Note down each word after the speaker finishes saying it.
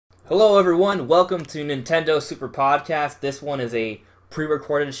Hello, everyone. Welcome to Nintendo Super Podcast. This one is a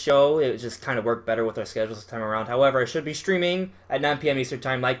pre-recorded show. It just kind of worked better with our schedules this time around. However, I should be streaming at 9 p.m. Eastern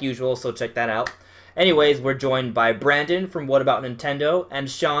Time like usual, so check that out. Anyways, we're joined by Brandon from What About Nintendo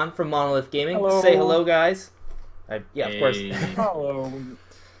and Sean from Monolith Gaming. Hello. Say hello, guys. Yeah, of course. Hello,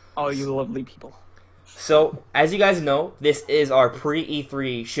 all you lovely people. So, as you guys know, this is our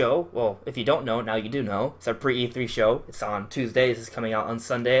pre-E3 show. Well, if you don't know, now you do know. It's our pre-E3 show. It's on Tuesday. This is coming out on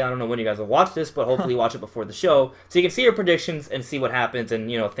Sunday. I don't know when you guys will watch this, but hopefully watch it before the show so you can see your predictions and see what happens and,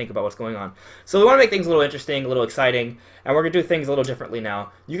 think about what's going on. So we want to make things a little interesting, a little exciting, and we're going to do things a little differently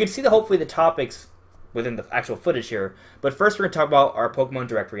now. You can see hopefully the topics within the actual footage here, but first we're going to talk about our Pokemon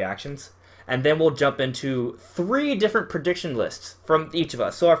Direct reactions, and then we'll jump into 3 different prediction lists from each of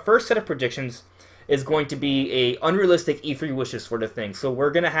us. So our first set of predictions is going to be a unrealistic E3 wishes sort of thing. So we're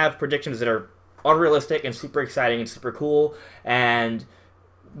going to have predictions that are unrealistic and super exciting and super cool, and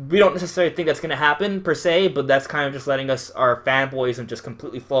we don't necessarily think that's going to happen per se, but that's kind of just letting us, our fanboys, just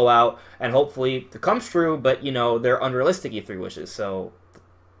completely flow out, and hopefully it comes true, but they're unrealistic E3 wishes, so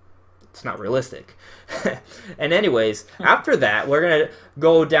it's not realistic. And anyways, after that, we're going to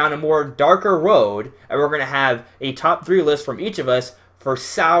go down a more darker road, and we're going to have a top 3 list from each of us for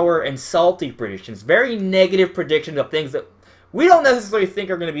sour and salty predictions. Very negative predictions of things that we don't necessarily think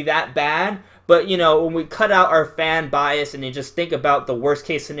are going to be that bad, but, when we cut out our fan bias and you just think about the worst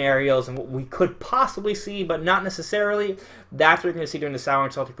case scenarios and what we could possibly see, but not necessarily, that's what you're going to see during the sour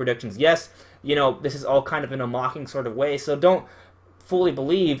and salty predictions. Yes, this is all kind of in a mocking sort of way, so don't fully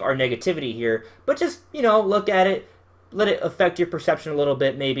believe our negativity here, but just, look at it, let it affect your perception a little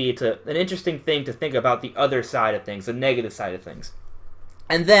bit. Maybe it's an interesting thing to think about the other side of things, the negative side of things.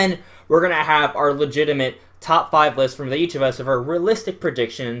 And then we're going to have our legitimate top 5 list from each of us of our realistic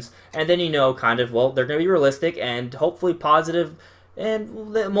predictions. And then, they're going to be realistic and hopefully positive,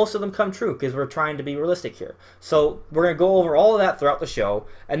 and most of them come true because we're trying to be realistic here. So we're going to go over all of that throughout the show.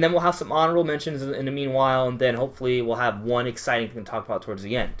 And then we'll have some honorable mentions in the meanwhile. And then hopefully we'll have one exciting thing to talk about towards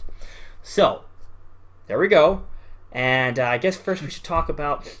the end. So there we go. And I guess first we should talk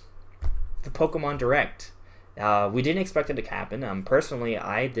about the Pokemon Direct. We didn't expect it to happen. Personally,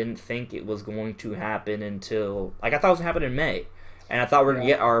 I didn't think it was going to happen until... I thought it was going to happen in May. And I thought we were going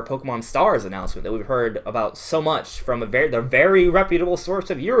to get our Pokemon Stars announcement that we've heard about so much from the very reputable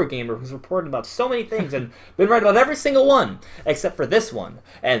source of Eurogamer, who's reported about so many things and been right about every single one, except for this one.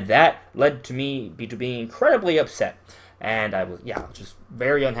 And that led to me being incredibly upset. And I was just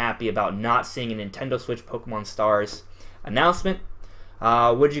very unhappy about not seeing a Nintendo Switch Pokemon Stars announcement.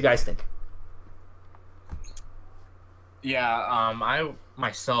 What did you guys think? Yeah, I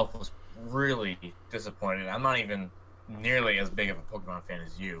myself was really disappointed. I'm not even nearly as big of a Pokemon fan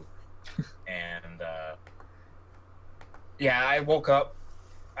as you. And yeah, I woke up,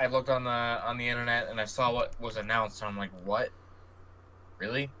 I looked on the internet, and I saw what was announced, and I'm like, what?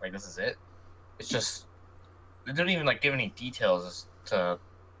 Really? Like, this is it? It's just, they didn't even give any details as to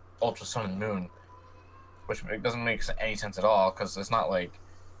Ultra Sun and Moon, which doesn't make any sense at all, because it's not like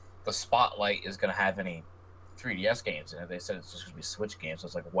the spotlight is going to have any 3DS games, and they said it's just going to be Switch games, so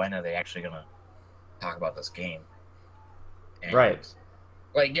it's like, when are they actually going to talk about this game? And, right.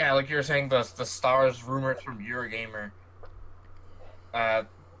 Like you were saying, the Stars rumors from Eurogamer,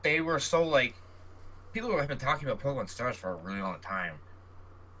 they were so, people have been talking about Pokemon Stars for a really long time,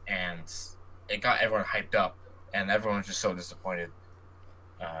 and it got everyone hyped up, and everyone was just so disappointed,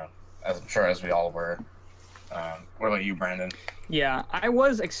 as I'm sure as we all were. What about you, Brandon? Yeah, I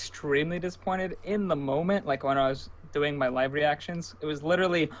was extremely disappointed in the moment, when I was doing my live reactions. It was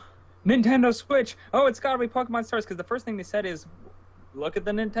literally, Nintendo Switch! Oh, it's gotta be Pokemon Stars, because the first thing they said is, look at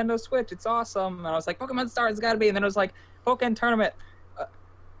the Nintendo Switch, it's awesome! And I was like, Pokemon Stars, it's gotta be! And then it was like, Pokemon Tournament!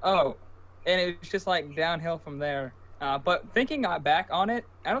 Oh. And it was just, downhill from there. But thinking back on it,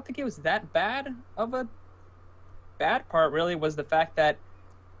 I don't think it was that bad of a bad part, really, was the fact that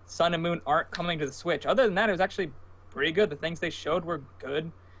Sun and Moon aren't coming to the Switch. Other than that, it was actually pretty good. The things they showed were good.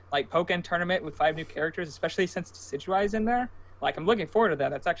 Pokemon Tournament with 5 new characters, especially since Decidueye's in there. I'm looking forward to that.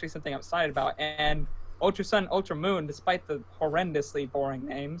 That's actually something I'm excited about. And Ultra Sun, Ultra Moon, despite the horrendously boring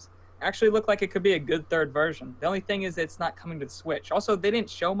names, actually look like it could be a good 3rd version. The only thing is it's not coming to the Switch. Also, they didn't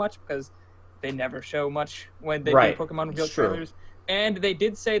show much because they never show much when they do Pokemon reveal trailers. And they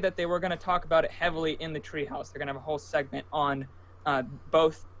did say that they were going to talk about it heavily in the Treehouse. They're going to have a whole segment on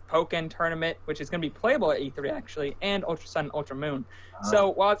both Pokemon Tournament, which is going to be playable at E3 actually, and Ultra Sun and Ultra Moon. So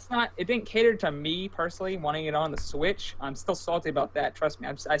while it didn't cater to me personally wanting it on the Switch, I'm still salty about that. Trust me,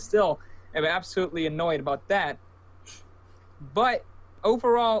 I still am absolutely annoyed about that. But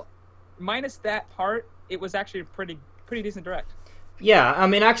overall, minus that part, it was actually a pretty decent Direct. Yeah, I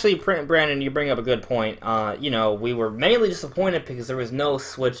mean, actually, Brandon, you bring up a good point. You know, we were mainly disappointed because there was no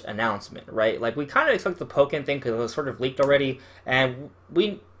Switch announcement, right? Like, we kind of expected the Pokken thing because it was sort of leaked already, and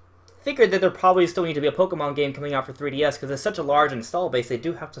we figured that there probably still need to be a Pokemon game coming out for 3DS because it's such a large install base, they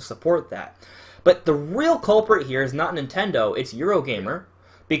do have to support that. But the real culprit here is not Nintendo, it's Eurogamer,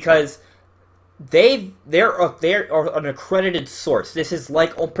 because they're an accredited source. This is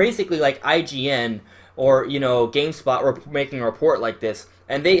like basically like IGN or, you know, GameSpot were making a report like this,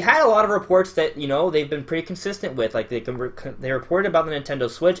 and they had a lot of reports that, you know, they've been pretty consistent with. Like they reported about the Nintendo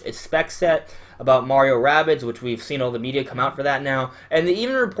Switch, its spec set, about Mario Rabbids, which we've seen all the media come out for that now, and they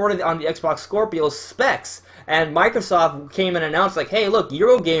even reported on the Xbox Scorpio's specs. And Microsoft came and announced, like, hey, look,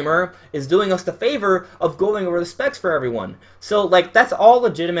 Eurogamer is doing us the favor of going over the specs for everyone. So, like, that's all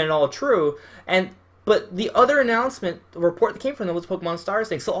legitimate and all true. But the other announcement, the report that came from them was Pokemon Stars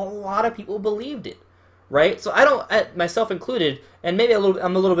thing. So a lot of people believed it, right? So I don't, myself included, and maybe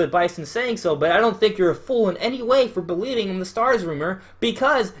I'm a little bit biased in saying so, but I don't think you're a fool in any way for believing in the Stars rumor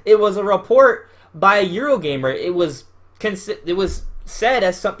because it was a report by a Eurogamer. It was said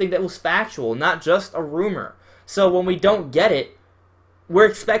as something that was factual, not just a rumor. So when we don't get it, we're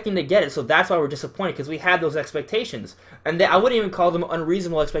expecting to get it, so that's why we're disappointed, because we had those expectations. And I wouldn't even call them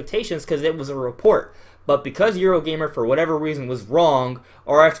unreasonable expectations, because it was a report. But because Eurogamer, for whatever reason, was wrong,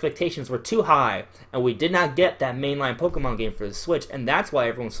 our expectations were too high, and we did not get that mainline Pokemon game for the Switch, and that's why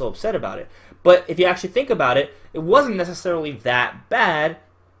everyone's so upset about it. But if you actually think about it, it wasn't necessarily that bad.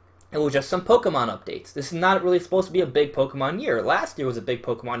 It was just some Pokemon updates. This is not really supposed to be a big Pokemon year. Last year was a big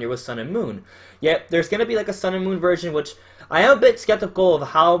Pokemon year with Sun and Moon. Yet, there's going to be like a Sun and Moon version, which I am a bit skeptical of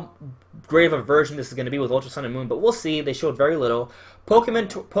how great of a version this is going to be with Ultra Sun and Moon, but we'll see. They showed very little. Pokémon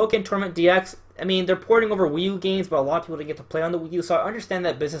Tournament DX, I mean, they're porting over Wii U games, but a lot of people didn't get to play on the Wii U, so I understand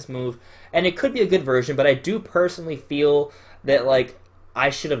that business move, and it could be a good version, but I do personally feel that, like, I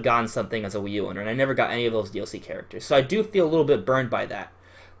should have gotten something as a Wii U owner, and I never got any of those DLC characters, so I do feel a little bit burned by that.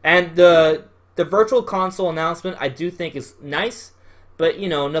 And the Virtual Console announcement, I do think is nice, but, you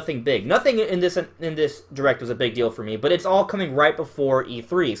know, nothing big. Nothing in this Direct was a big deal for me, but it's all coming right before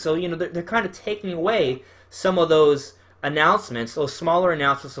E3. So, you know, they're kind of taking away some of those announcements, those smaller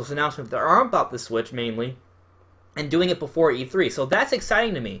announcements, those announcements that aren't about the Switch mainly, and doing it before E3. So that's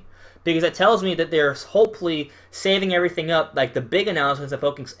exciting to me, because it tells me that they're hopefully saving everything up, like the big announcements,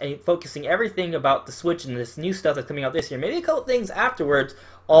 and focusing everything about the Switch and this new stuff that's coming out this year. Maybe a couple things afterwards,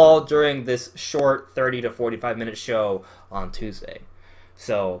 all during this short 30 to 45 minute show on Tuesday.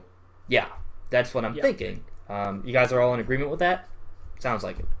 So, yeah, that's what I'm thinking. You guys are all in agreement with that? Sounds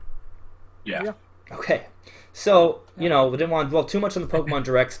like it. Yeah. Okay. So, you know, we didn't want to dwell too much on the Pokemon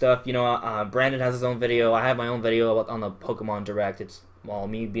Direct stuff. You know, Brandon has his own video. I have my own video on the Pokemon Direct. It's, well,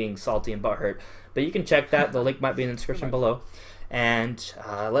 me being salty and butthurt. But you can check that. The link might be in the description below. And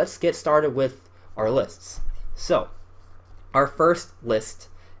let's get started with our lists. So, our first list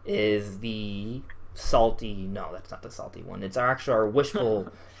is the salty... No, that's not the salty one. It's our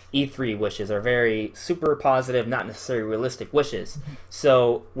wishful E3 wishes. Our very super positive, not necessarily realistic wishes.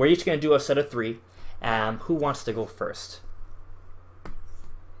 So, we're each going to do a set of 3. Who wants to go first?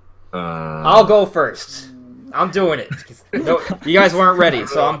 I'll go first. I'm doing it. No, you guys weren't ready,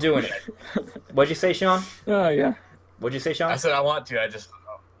 so I'm doing it. What'd you say, Sean? Oh, yeah. What'd you say, Sean? I said I want to. I just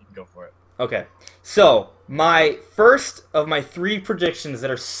you can go for it. Okay. So, my first of my 3 predictions that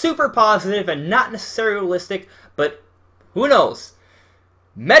are super positive and not necessarily realistic, but who knows?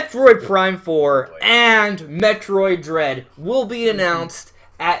 Metroid Prime 4 and Metroid Dread will be announced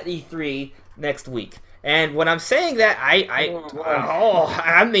at E3 next week. And when I'm saying that,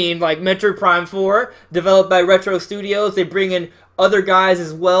 I mean, like, Metroid Prime 4, developed by Retro Studios. They bring in other guys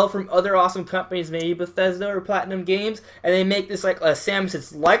as well from other awesome companies, maybe Bethesda or Platinum Games, and they make this like Samus.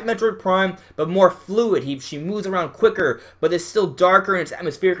 It's like Metroid Prime, but more fluid. She moves around quicker, but it's still darker and it's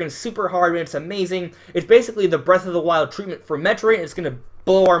atmospheric and super hard, and it's amazing. It's basically the Breath of the Wild treatment for Metroid, and it's going to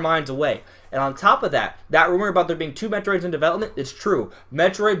blow our minds away. And on top of that, that rumor about there being 2 Metroids in development is true.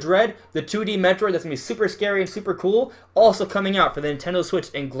 Metroid Dread, the 2D Metroid that's going to be super scary and super cool, also coming out for the Nintendo Switch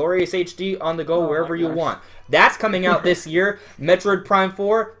in glorious HD on the go wherever you want. That's coming out this year. Metroid Prime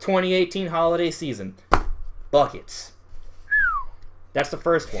 4, 2018 holiday season. Buckets. That's the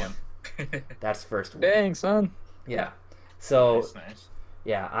first one. That's the first one. Dang, son. Yeah. So, Nice.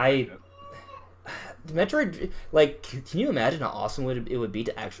 yeah, Metroid, like, can you imagine how awesome it would be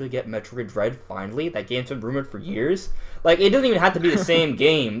to actually get Metroid Dread finally? That game's been rumored for years. Like, it doesn't even have to be the same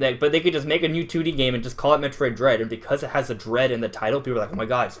game, but they could just make a new 2D game and just call it Metroid Dread, and because it has a Dread in the title, people are like, oh my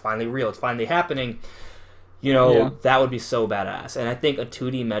god, it's finally real, it's finally happening. You know, Yeah. that would be so badass. And I think a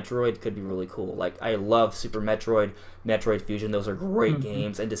 2D Metroid could be really cool. Like, I love Super Metroid, Metroid Fusion. Those are great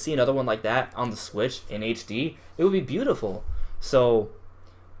games. And to see another one like that on the Switch in HD, it would be beautiful. So,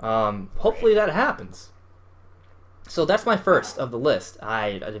 hopefully that happens. So that's my first of the list.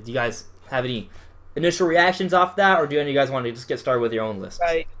 Do you guys have any initial reactions off that, or do any of you guys want to just get started with your own list?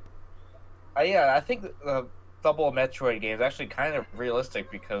 Yeah, I think the double Metroid game is actually kind of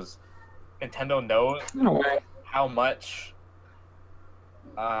realistic because Nintendo knows In a way. how much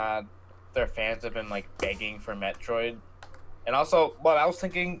their fans have been like begging for Metroid, and also, well, I was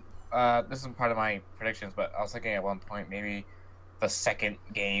thinking this isn't part of my predictions, but I was thinking at one point maybe the second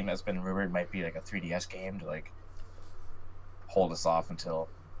game has been rumored might be like a 3DS game to like hold us off until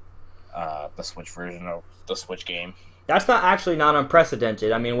the Switch version of the Switch game. That's not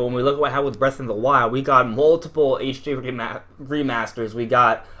unprecedented. I mean, when we look at what happened with Breath of the Wild, we got multiple HD remasters. We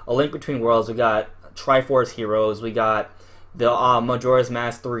got A Link Between Worlds. We got Triforce Heroes. We got the Majora's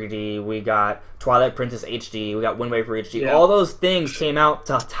Mask 3D. We got Twilight Princess HD. We got Wind Waker HD. Yeah. All those things came out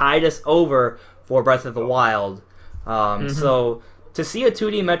to tide us over for Breath of the Wild. So to see a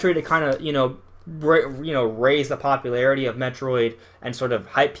 2D Metroid to kind of raise the popularity of Metroid and sort of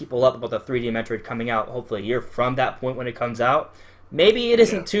hype people up about the 3D Metroid coming out hopefully a year from that point when it comes out. Maybe it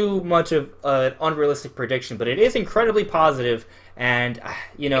isn't too much of an unrealistic prediction, but it is incredibly positive. And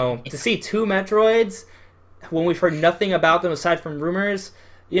to see two Metroids when we've heard nothing about them aside from rumors,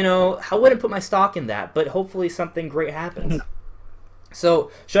 I wouldn't put my stock in that, but hopefully something great happens.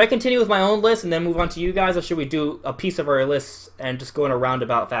 So, should I continue with my own list and then move on to you guys, or should we do a piece of our lists and just go in a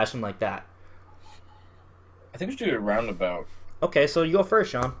roundabout fashion like that? I think we should do a roundabout. Okay, so you go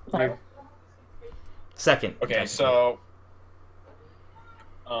first, Sean. Alright. Second. Okay, so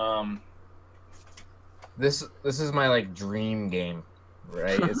this is my like dream game,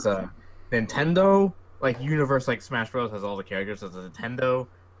 right? It's a Nintendo like universe, like Smash Bros has all the characters. It's a Nintendo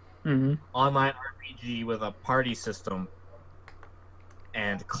online RPG with a party system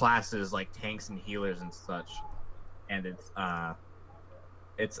and classes like tanks and healers and such. And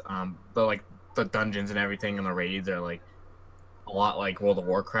the dungeons and everything and the raids are like a lot like World of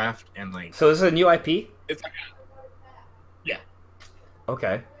Warcraft, and like So this is a new IP? it's like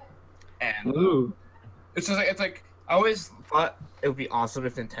Okay. and Ooh. it's just like, it's like I always thought it would be awesome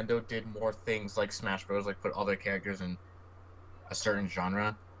if Nintendo did more things like Smash Bros, like put all their characters in a certain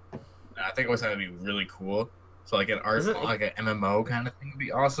genre. And I think it was gonna be really cool. So like an like an MMO kind of thing would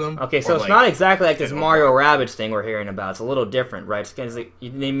be awesome. Okay, so Or, it's like, not exactly like this Mario Rabbids thing we're hearing about. It's a little different, right? It's like,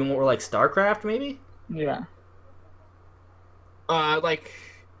 you name it more like StarCraft, maybe? Yeah. like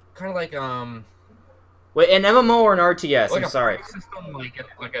kind of like Wait, an MMO or an RTS? like I'm a sorry. fight system,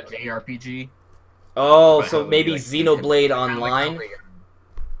 like a JRPG. Oh, But so how, maybe like, Xenoblade kinda like Online?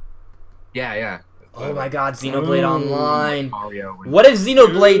 Yeah. Oh my god, Xenoblade Online. Mario. What if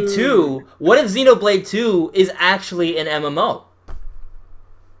Xenoblade 2? What if Xenoblade 2 is actually an MMO?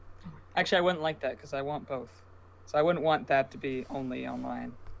 Actually, I wouldn't like that because I want both. So I wouldn't want that to be only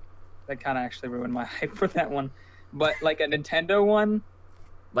online. That kind of actually ruined my hype for that one. But like a Nintendo one,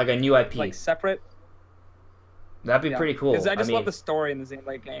 Like a new IP. like separate. That'd be pretty cool. Because I just mean, love the story in the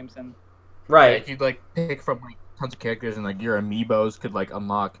Xenoblade games, and right. Like, you'd like pick from like tons of characters, and like your amiibos could like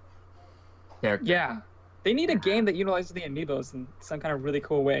unlock characters. yeah, they need a game that utilizes the amiibos in some kind of really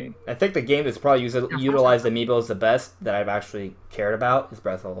cool way. I think the game that's probably utilized amiibos the best that I've actually cared about is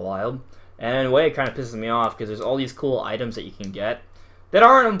Breath of the Wild. And in a way, it kind of pisses me off because there's all these cool items that you can get that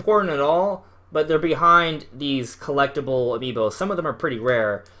aren't important at all, but they're behind these collectible amiibos. Some of them are pretty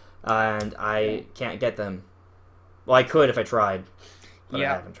rare, and I can't get them. Well, I could if I tried, but I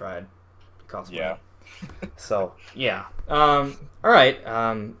haven't tried. It costs money. So, yeah. All right.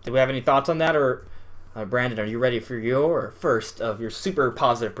 Do we have any thoughts on that, or Brandon, are you ready for your first of your super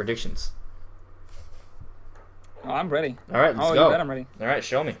positive predictions? Oh, I'm ready. All right, let's Oh, go. you bet I'm ready. All right,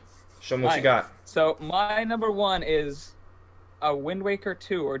 show me. Show me what you Alright. got. So my number one is a Wind Waker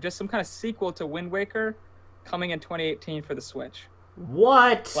 2, or just some kind of sequel to Wind Waker, coming in 2018 for the Switch.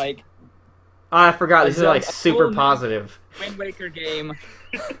 What? Like I forgot. This is like a super full positive. Wind Waker game,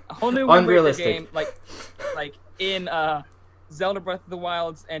 a whole new Wind Waker Unrealistic. game, like in Zelda Breath of the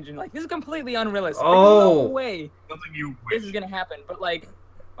Wild's engine. Like, this is completely unrealistic. Oh. There's no way Something you this is gonna happen. But like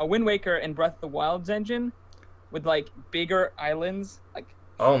a Wind Waker in Breath of the Wild's engine with like bigger islands,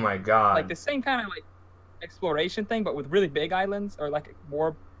 Oh my god. like the same kind of like exploration thing, but with really big islands, or like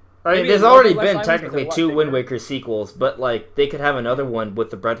more. I mean, maybe there's a little already bit less been islands, but technically they're a lot 2 bigger. Wind Waker sequels, but like they could have another one with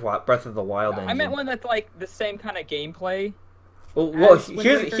the Breath of the Wild engine. I meant one that's like the same kind of gameplay, Well, as Wind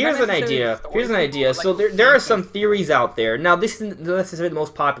here's Waker, here's not an idea. necessarily Here's an story, idea. but, So like, there are some theories out there. Now, this isn't necessarily the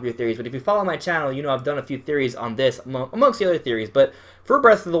most popular theories, but if you follow my channel, you know I've done a few theories on this amongst the other theories. But for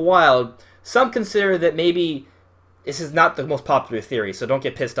Breath of the Wild, some consider that maybe this is not the most popular theory, so don't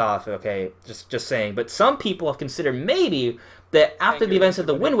get pissed off. Okay, just saying. But some people have considered maybe that after the events of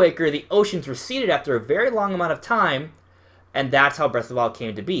the Wind Waker, the oceans receded after a very long amount of time, and that's how Breath of the Wild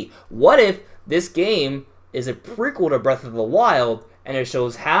came to be. What if this game is a prequel to Breath of the Wild, and it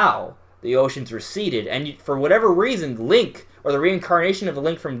shows how the oceans receded, and for whatever reason, Link, or the reincarnation of the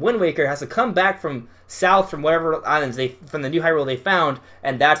Link from Wind Waker, has to come back from south from whatever islands from the New Hyrule they found,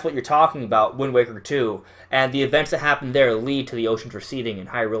 and that's what you're talking about, Wind Waker 2, and the events that happened there lead to the oceans receding and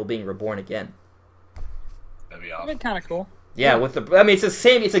Hyrule being reborn again. That'd be That'd awesome. be kind of cool. Yeah, with the I mean, it's the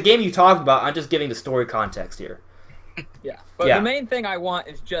same. It's a game you talked about. I'm just giving the story context here. Yeah, but Yeah. the main thing I want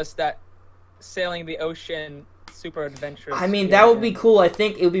is just that sailing the ocean, super adventurous. I mean, that would be cool. I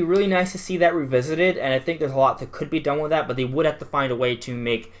think it would be really nice to see that revisited, and I think there's a lot that could be done with that, but they would have to find a way to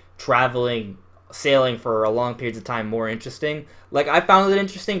make sailing for a long periods of time more interesting. Like, I found it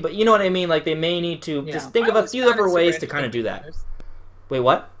interesting, but you know what I mean? Like, they may need to just think of a few other ways to kind of do that. Wait,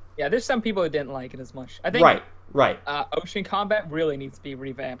 what? Yeah, there's some people who didn't like it as much. I think Right. ocean combat really needs to be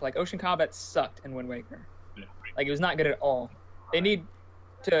revamped. Like, ocean combat sucked in Wind Waker. Like, it was not good at all. They need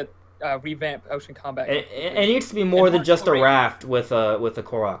to revamp ocean combat. It needs to be more than just a raft with a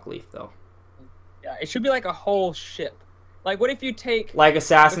Korok leaf, though. Yeah, it should be like a whole ship. Like, what if you take like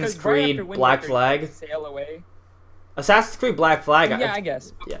Assassin's because right Creed after Wind Black Waker, Flag? you sail away. Assassin's Creed Black Flag. Yeah, I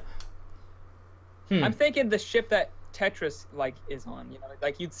guess. Yeah. I'm thinking the ship that Tetris is on. You know,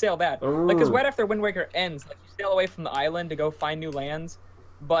 like you'd sail that. Like, because right after Wind Waker ends, like you sail away from the island to go find new lands,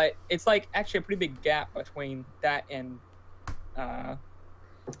 but it's like actually a pretty big gap between that and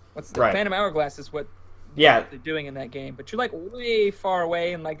what's the Phantom Hourglass is what they're doing in that game. But you're like way far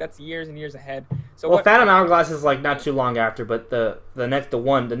away, and like that's years and years ahead. So well, Phantom Hourglass is like not too long after, but the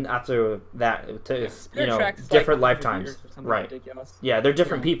one after that is different lifetimes, right? Ridiculous. Yeah, they're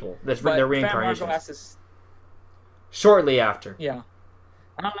different people. They're reincarnations. Phantom Hourglass is shortly after. Yeah,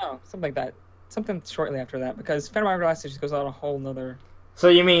 I don't know, something like that. Something shortly after that, because Phantom Hourglass just goes on a whole nother. So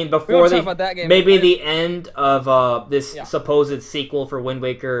you mean before maybe the end of this supposed sequel for Wind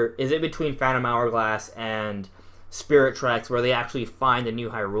Waker? Is it between Phantom Hourglass and Spirit Tracks where they actually find a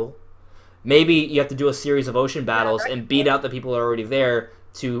new Hyrule? Maybe you have to do a series of ocean battles and beat out the people that are already there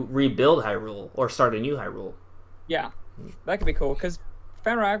to rebuild Hyrule or start a new Hyrule. Yeah, that could be cool, because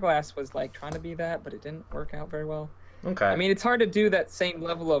Phantom Hourglass was like trying to be that, but it didn't work out very well. Okay. I mean, it's hard to do that same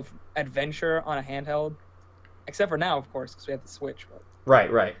level of adventure on a handheld, except for now, of course, because we have the Switch. But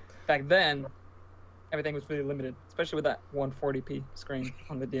right. back then, everything was really limited, especially with that 140p screen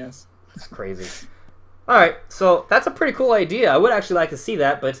on the DS. It's crazy. All right, so that's a pretty cool idea. I would actually like to see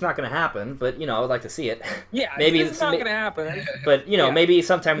that, but it's not going to happen. But I would like to see it. Yeah, maybe it's not going to happen. But maybe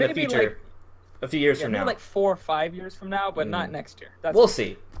sometime in the future, a few years from now, maybe like 4 or 5 years from now, but not next year. We'll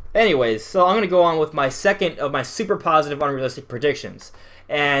see. Anyways, so I'm going to go on with my second of my super positive, unrealistic predictions,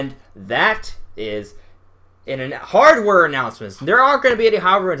 and that is in hardware announcements. There aren't going to be any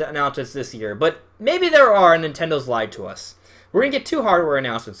hardware announcements this year, but maybe there are, and Nintendo's lied to us. We're going to get 2 hardware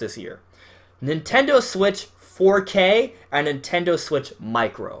announcements this year. Nintendo Switch 4K and Nintendo Switch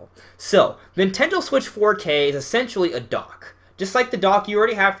Micro. So, Nintendo Switch 4K is essentially a dock. Just like the dock you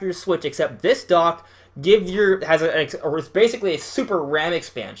already have for your Switch, except this dock it's basically a super RAM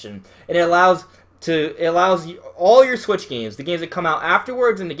expansion, and it allows all your Switch games, the games that come out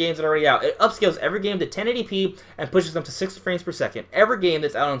afterwards and the games that are already out. It upscales every game to 1080p and pushes them to 60 frames per second. Every game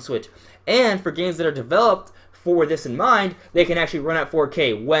that's out on Switch. And for games that are developed for this in mind, they can actually run at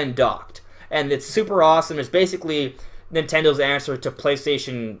 4K when docked. And it's super awesome. It's basically Nintendo's answer to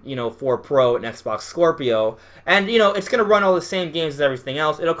PlayStation, 4 Pro and Xbox Scorpio. And, it's going to run all the same games as everything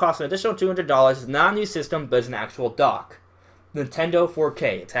else. It'll cost an additional $200. It's not a new system, but it's an actual dock. Nintendo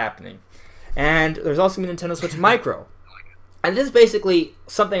 4K. It's happening. And there's also Nintendo Switch Micro. And this is basically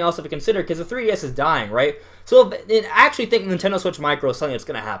something else to consider, because the 3DS is dying, right? So I actually think Nintendo Switch Micro is something that's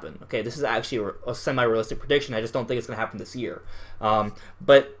going to happen. Okay, this is actually a semi-realistic prediction. I just don't think it's going to happen this year.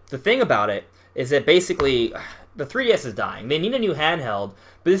 But the thing about it is that basically the 3DS is dying. They need a new handheld,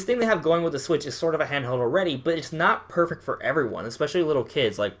 but this thing they have going with the Switch is sort of a handheld already, but it's not perfect for everyone, especially little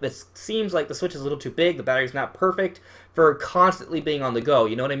kids. Like, this seems like the Switch is a little too big, the battery's not perfect for constantly being on the go,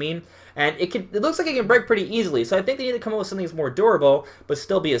 you know what I mean? And it looks like it can break pretty easily, so I think they need to come up with something that's more durable, but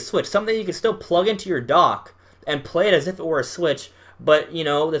still be a Switch. Something you can still plug into your dock and play it as if it were a Switch, but you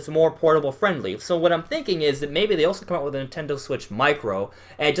know, that's more portable friendly. So what I'm thinking is that maybe they also come out with a Nintendo Switch Micro,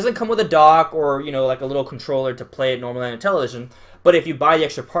 and it doesn't come with a dock or, you know, like a little controller to play it normally on a television. But if you buy the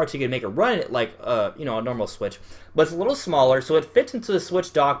extra parts, you can make it run it like, you know, a normal Switch. But it's a little smaller, so it fits into the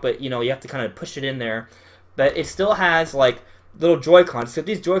Switch dock, but, you know, you have to kind of push it in there. But it still has, like, little Joy-Cons. So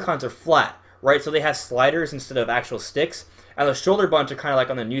these Joy-Cons are flat, right? So they have sliders instead of actual sticks. And the shoulder buttons are kind of like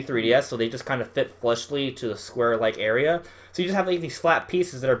on the new 3DS, so they just kind of fit flushly to the square-like area. So you just have, like, these flat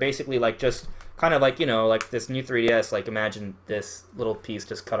pieces that are basically, like, just kind of like, you know, like this new 3DS. Like, imagine this little piece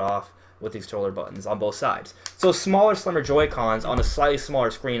just cut off with these shoulder buttons on both sides. So smaller, slimmer Joy-Cons on a slightly smaller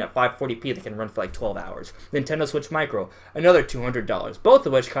screen at 540p that can run for like 12 hours. Nintendo Switch Micro, another $200, both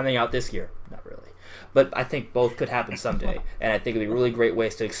of which coming out this year. Not really. But I think both could happen someday, and I think it'd be really great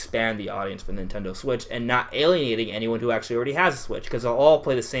ways to expand the audience for Nintendo Switch and not alienating anyone who actually already has a Switch, because they'll all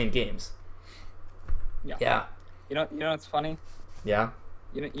play the same games. Yeah. You know what's funny? Yeah.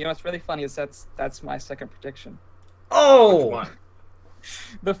 You know what's really funny is that's my second prediction. Oh!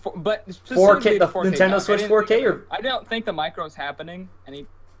 But 4K, the 4K Nintendo dock. Switch 4K, or I don't think the micro is happening.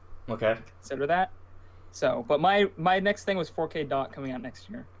 okay, consider that. So, but my next thing was 4K dock coming out next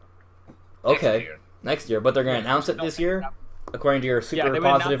year. Okay, next year, but they're going to announce it this year, according to your super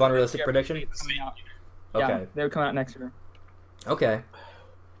positive, unrealistic prediction. Okay, they would come out next year. Okay.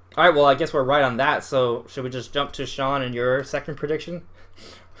 All right. Well, I guess we're right on that. So, should we just jump to Sean and your second prediction?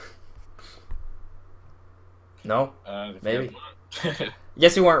 No, maybe.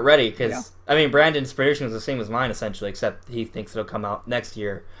 Yes, you weren't ready because I mean Brandon's prediction is the same as mine essentially, except he thinks it'll come out next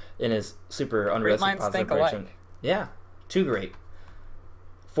year in his super unrealistic positive prediction. Yeah, too great.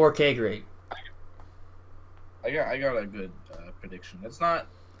 4K great. I got a good prediction. It's not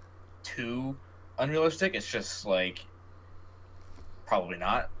too unrealistic. It's just like probably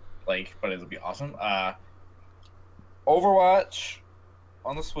not like, but it'll be awesome. Overwatch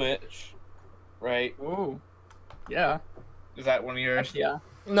on the Switch, right? Ooh, yeah. Is that one of yours? Yeah.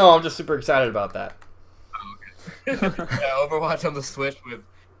 No, I'm just super excited about that. Oh, okay. Yeah, Overwatch on the Switch with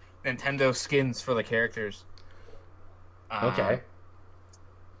Nintendo skins for the characters. Okay.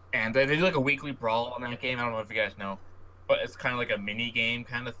 And they do like a weekly brawl on that game. I don't know if you guys know, but it's kind of like a mini game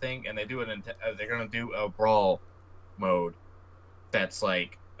kind of thing. And they do they're gonna do a brawl mode that's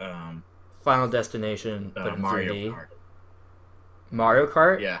like Final Destination, but in Mario 3D. Kart. Mario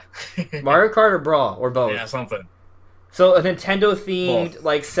Kart? Yeah. Mario Kart or Brawl or both? Yeah, something. So a Nintendo themed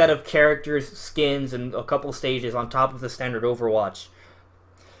like set of characters, skins, and a couple stages on top of the standard Overwatch.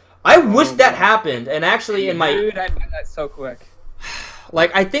 I wish that happened, and actually in my dude, I did that so quick.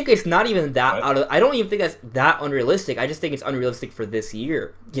 Like, I think it's not even that out of... I don't even think that's that unrealistic. I just think it's unrealistic for this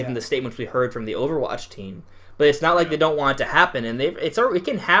year, given the statements we heard from the Overwatch team. But it's not like they don't want it to happen, and it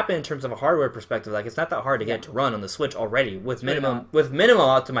can happen in terms of a hardware perspective. Like, it's not that hard to get it to run on the Switch already with minimum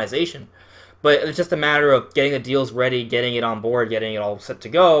optimization. But it's just a matter of getting the deals ready, getting it on board, getting it all set to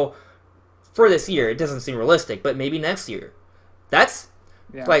go for this year. It doesn't seem realistic, but maybe next year. That's...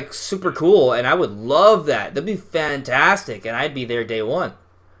 like super cool, and I would love that. That'd be fantastic, and I'd be there day one.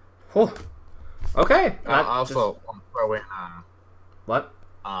 Whew. Okay. Also, throw in, what?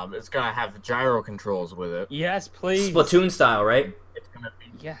 It's gonna have gyro controls with it. Yes, please. Splatoon style, right? It's gonna be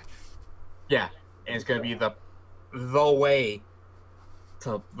yeah, and it's gonna be the way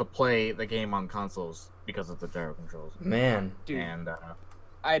to play the game on consoles because of the gyro controls. Man, dude, and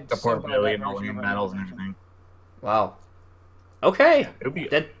I'd the portability and all the medals and everything. Wow. Okay,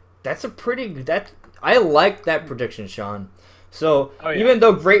 that's a pretty I like that prediction, Sean. So even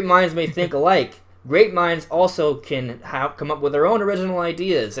though great minds may think alike, great minds also can come up with their own original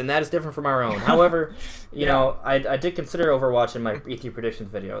ideas, and that is different from our own. However, you know, I did consider Overwatch in my E3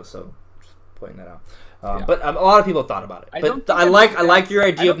 predictions video, so just pointing that out. But a lot of people thought about it. But I like your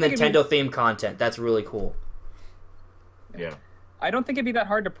idea of Nintendo themed content. That's really cool. Yeah, I don't think it'd be that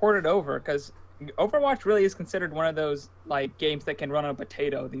hard to port it over because Overwatch really is considered one of those like games that can run on a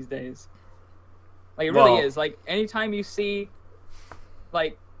potato these days. Like it really is. Like anytime you see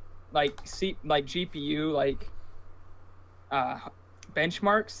like GPU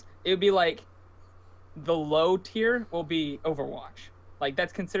benchmarks, it would be like the low tier will be Overwatch. Like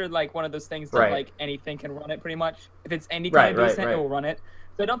that's considered like one of those things that like anything can run it pretty much. If it's any kind of decent, it will run it.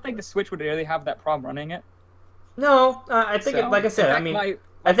 So I don't think the Switch would really have that problem running it. No, I think like I said, fact, I mean,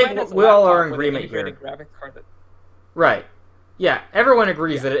 I think we all are in agreement here. Graphics card that... Right. Yeah, everyone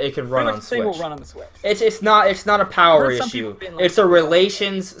agrees that it can run on Switch. Will run on the Switch. It's not a power issue. It's a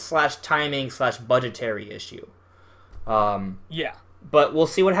relations/timing/budgetary issue. Yeah. But we'll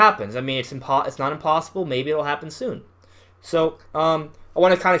see what happens. I mean, it's not impossible. Maybe it'll happen soon. So, I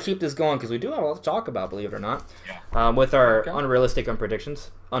want to kind of keep this going because we do have a lot to talk about, believe it or not. Yeah. With our Okay. unrealistic unpredictions.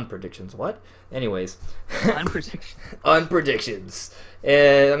 What? Anyways. Unpredictions. Unpredictions.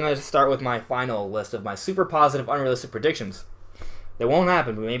 I'm going to start with my final list of my super positive unrealistic predictions. They won't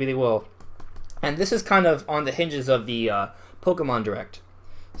happen, but maybe they will. And this is kind of on the hinges of the Pokemon Direct.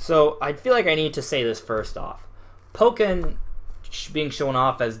 So I feel like I need to say this first off. Pokken being shown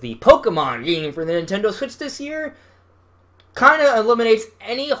off as the Pokemon game for the Nintendo Switch this year kind of eliminates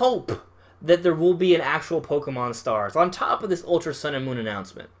any hope that there will be an actual Pokemon Stars on top of this Ultra Sun and Moon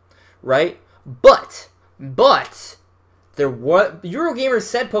announcement, right? But Eurogamer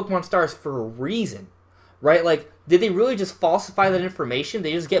said Pokemon Stars for a reason, right? Like, did they really just falsify that information?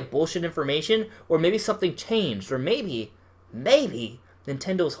 They just get bullshit information, or maybe something changed, or maybe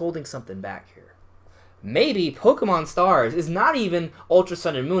Nintendo's holding something back here. Maybe Pokemon Stars is not even Ultra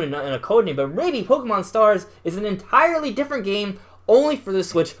Sun and Moon in a codename, but maybe Pokemon Stars is an entirely different game only for the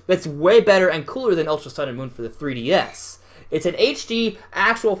Switch that's way better and cooler than Ultra Sun and Moon for the 3DS. It's an HD,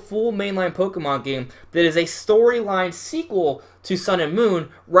 actual full mainline Pokemon game that is a storyline sequel to Sun and Moon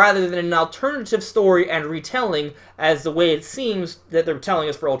rather than an alternative story and retelling as the way it seems that they're telling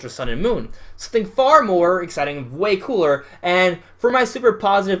us for Ultra Sun and Moon. Something far more exciting, way cooler, and for my super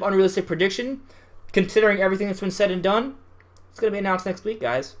positive, unrealistic prediction, considering everything that's been said and done, it's going to be announced next week,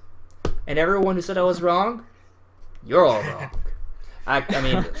 guys. And everyone who said I was wrong, you're all wrong. I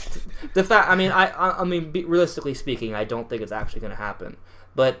mean, realistically speaking, I don't think it's actually going to happen.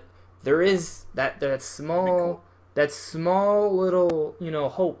 But there is that small little,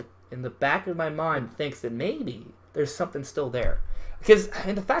 hope in the back of my mind thinks that maybe there's something still there. Because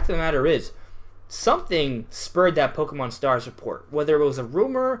the fact of the matter is, something spurred that Pokemon Stars report. Whether it was a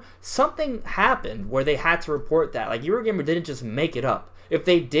rumor, something happened where they had to report that. Like, Eurogamer didn't just make it up. If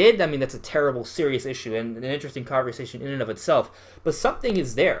they did, I mean, that's a terrible, serious issue and an interesting conversation in and of itself. But something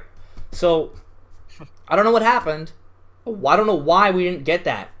is there. So, I don't know what happened. I don't know why we didn't get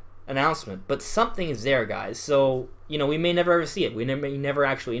that announcement. But something is there, guys. So, we may never ever see it. We may never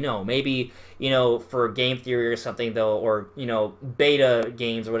actually know. Maybe, for Game Theory or something, though, or, Beta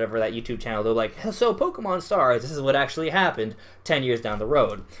Games or whatever, that YouTube channel, they're like, so Pokemon Stars, this is what actually happened 10 years down the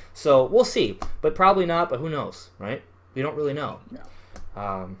road. So, we'll see. But probably not, but who knows, right? We don't really know. No.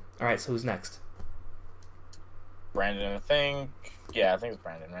 All right, so who's next? Brandon, I think. Yeah, I think it's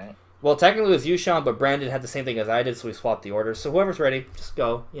Brandon, right? Well, technically it was you, Sean, but Brandon had the same thing as I did, so we swapped the orders. So whoever's ready, just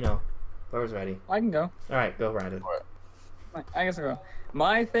go, whoever's ready. I can go. All right, go, Brandon. I guess I'll go.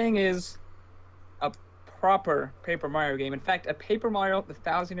 My thing is a proper Paper Mario game. In fact, a Paper Mario The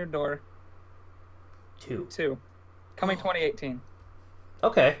Thousand Year Door 2. Coming 2018.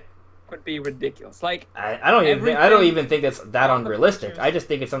 Okay. Would be ridiculous. Like, I don't even think that's that on the unrealistic. pictures. I just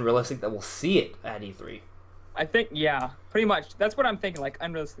think it's unrealistic that we'll see it at E3. I think, yeah, pretty much. That's what I'm thinking. Like,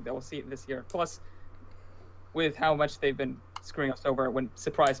 unrealistic that we'll see it this year. Plus, with how much they've been screwing us over, it wouldn't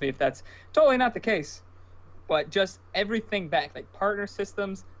surprise me if that's totally not the case. But just everything back, like partner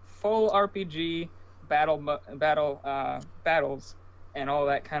systems, full RPG, battles, and all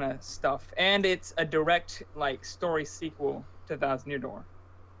that kind of stuff. And it's a direct, like, story sequel to Thousand Year Door.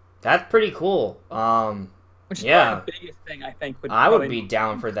 That's pretty cool. Which is Yeah. probably the biggest thing I think. I would be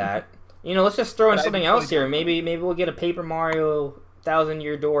down for that. Let's just throw in But I'd something be else really here. Maybe we'll get a Paper Mario Thousand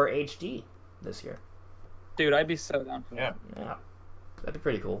Year Door HD this year. Dude, I'd be so down for Yeah. that. Yeah, that'd be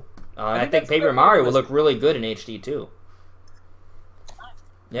pretty cool. I I think think that's Paper what Mario it would was. look really good in HD too.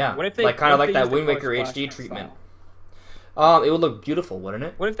 Yeah, What if they like kind of what like if they that used the Wind Waker color HD splash treatment. style? It would look beautiful, wouldn't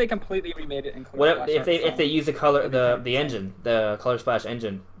it? What if they completely remade it in color What splash if they style? use the color the engine, the Color Splash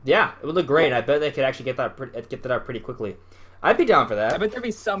engine? Yeah, it would look great. I bet they could actually get that out pretty quickly. I'd be down for that. I bet there'd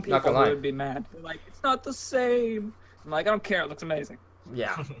be some people Not gonna who lie. would be mad. They're like, it's not the same. I'm like, I don't care. It looks amazing.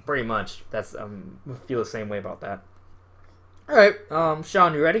 Yeah, pretty much. That's feel the same way about that. All right,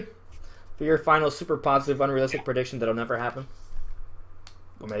 Sean, you ready for your final super positive, unrealistic prediction that'll never happen?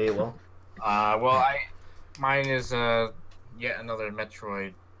 Or maybe it will. Mine is yet another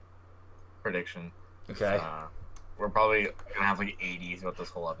Metroid prediction. Okay. We're probably gonna have like 80 throughout this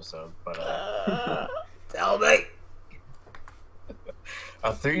whole episode, but Tell me.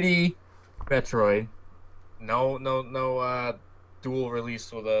 a 3D Metroid, no dual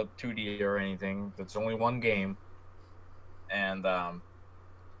release with a 2D or anything. It's only one game, and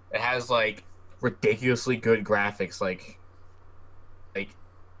it has like ridiculously good graphics, like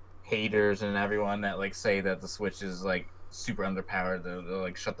haters and everyone that like say that the Switch is like super underpowered. They'll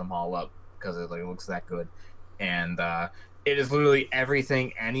like shut them all up because it like looks that good, and it is literally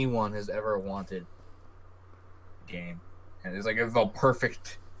everything anyone has ever wanted. Game, and it's like a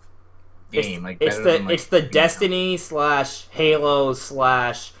perfect game. Like it's better the than, like, it's the you know. Destiny slash Halo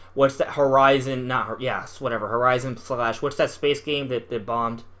slash what's that Horizon? Not yeah, whatever Horizon slash what's that space game that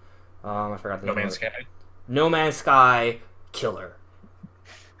bombed? I forgot the No name. Man's of it. Sky. No Man's Sky killer.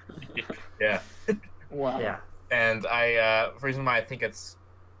 Yeah. Wow. Yeah. And the reason why I think it's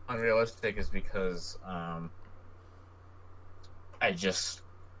unrealistic is because I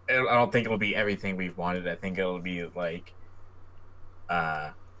don't think it'll be everything we've wanted. I think it'll be like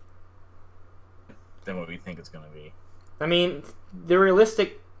than what we think it's gonna be. I mean, the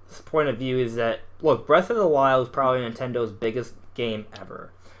realistic point of view is that look, Breath of the Wild is probably Nintendo's biggest game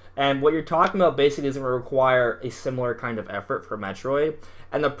ever. And what you're talking about basically is going to require a similar kind of effort for Metroid.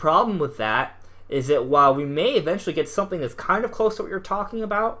 And the problem with that is that while we may eventually get something that's kind of close to what you're talking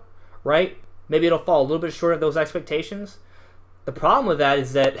about, right? Maybe it'll fall a little bit short of those expectations. The problem with that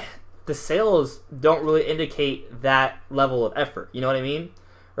is that the sales don't really indicate that level of effort. You know what I mean?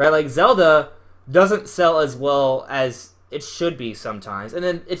 Right? Like Zelda doesn't sell as well as it should be sometimes. And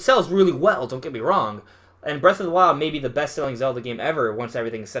then it sells really well, don't get me wrong. And Breath of the Wild may be the best-selling Zelda game ever once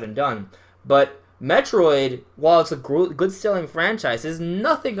everything's said and done. But Metroid, while it's a good-selling franchise, is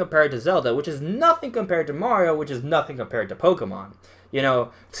nothing compared to Zelda, which is nothing compared to Mario, which is nothing compared to Pokemon. You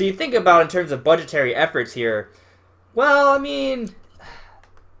know, so you think about in terms of budgetary efforts here, well, I mean,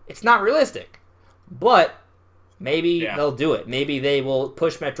 it's not realistic. But maybe they'll do it. Maybe they will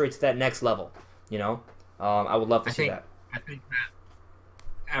push Metroid to that next level. You know, I would love to see that. I think that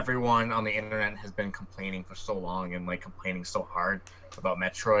everyone on the internet has been complaining for so long and like complaining so hard about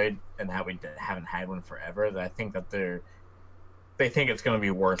Metroid and how we haven't had one forever that I think that they think it's going to be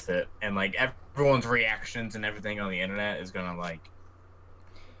worth it, and like everyone's reactions and everything on the internet is going to like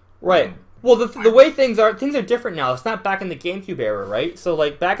right. Well, the way things are different now. It's not back in the GameCube era, right? So,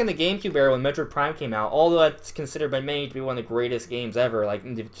 like, back in the GameCube era when Metroid Prime came out, although that's considered by many to be one of the greatest games ever, like,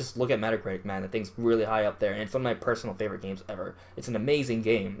 just look at Metacritic, man. That thing's really high up there, and it's one of my personal favorite games ever. It's an amazing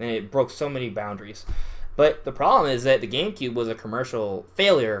game, and it broke so many boundaries. But the problem is that the GameCube was a commercial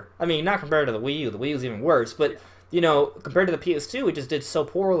failure. I mean, not compared to the Wii U. The Wii U was even worse, but, you know, compared to the PS2, it just did so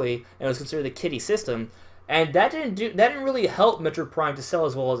poorly, and it was considered the kiddie system. And that didn't really help Metroid Prime to sell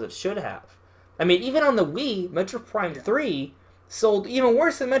as well as it should have. I mean, even on the Wii, Metroid Prime 3 sold even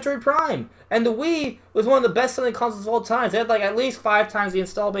worse than Metroid Prime. And the Wii was one of the best-selling consoles of all time. They had like at least 5 times the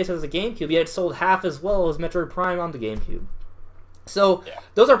install base as the GameCube, yet it sold half as well as Metroid Prime on the GameCube. So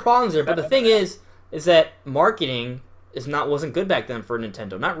those are problems there. But the thing is that marketing wasn't good back then for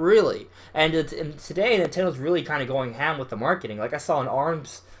Nintendo. Not really. And today, Nintendo's really kind of going ham with the marketing. Like I saw an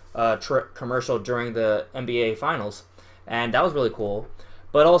ARMS commercial during the NBA Finals, and that was really cool.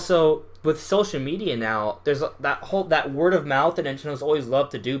 But also with social media now, there's that word of mouth that Nintendo's always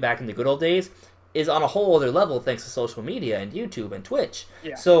loved to do back in the good old days is on a whole other level thanks to social media and YouTube and Twitch.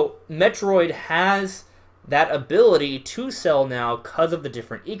 Yeah. So Metroid has that ability to sell now because of the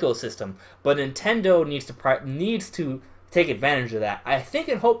different ecosystem, but Nintendo needs to take advantage of that. I think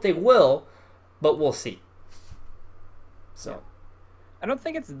and hope they will, but we'll see. So. I don't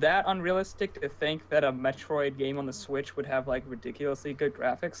think it's that unrealistic to think that a Metroid game on the Switch would have like ridiculously good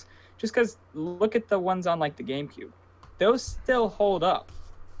graphics. Just because look at the ones on like the GameCube, those still hold up.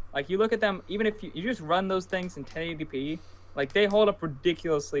 Like you look at them, even if you just run those things in 1080p, like they hold up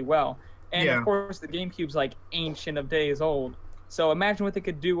ridiculously well. And of course, the GameCube's like ancient of days old. So imagine what they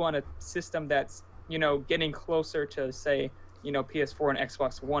could do on a system that's, you know, getting closer to say, you know, PS4 and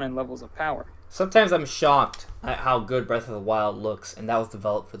Xbox One in levels of power. Sometimes I'm shocked at how good Breath of the Wild looks, and that was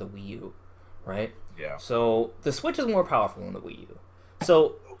developed for the Wii U, right? Yeah. So the Switch is more powerful than the Wii U.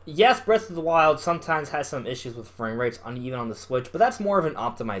 So yes, Breath of the Wild sometimes has some issues with frame rates even on the Switch, but that's more of an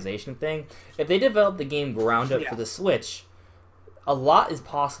optimization thing. If they develop the game ground up for the Switch, a lot is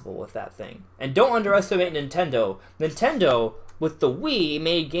possible with that thing. And don't underestimate Nintendo. Nintendo, with the Wii,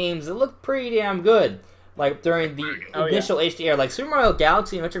 made games that look pretty damn good. Like during the initial HDR, like Super Mario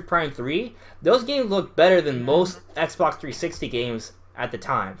Galaxy and Metroid Prime 3, those games look better than most Xbox 360 games at the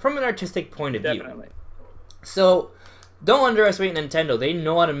time, from an artistic point of view. So, don't underestimate Nintendo. They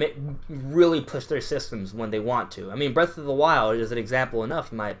know how to really push their systems when they want to. I mean, Breath of the Wild is an example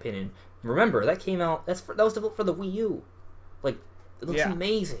enough, in my opinion. Remember, that came out, that was developed for the Wii U. Like, it looks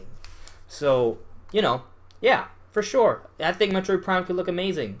amazing. So, you know, yeah, for sure. I think Metroid Prime could look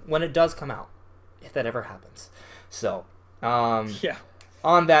amazing when it does come out. If that ever happens. So, on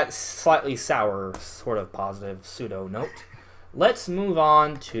that slightly sour, sort of positive pseudo note, let's move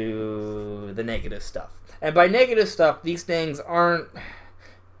on to the negative stuff. And by negative stuff, these things aren't...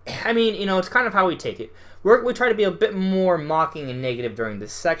 I mean, you know, it's kind of how we take it. We try to be a bit more mocking and negative during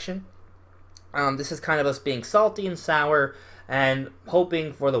this section. This is kind of us being salty and sour and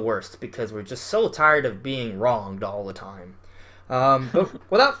hoping for the worst because we're just so tired of being wronged all the time. But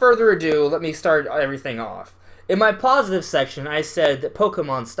without further ado, let me start everything off. In my positive section, I said that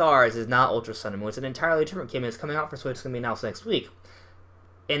Pokemon Stars is not Ultra Sun and Moon. It's an entirely different game. It's coming out for Switch. It's going to be announced next week.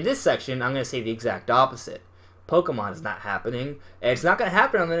 In this section, I'm going to say the exact opposite. Pokemon is not happening, and it's not going to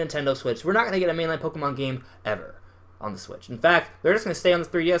happen on the Nintendo Switch. We're not going to get a mainline Pokemon game ever on the Switch. In fact, they're just going to stay on the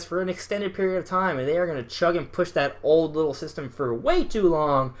 3DS for an extended period of time, and they are going to chug and push that old little system for way too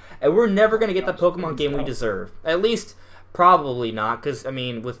long, and we're never going to get the Pokemon game we deserve. At least, probably not, because, I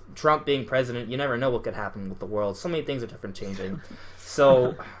mean, with Trump being president, you never know what could happen with the world. So many things are different changing.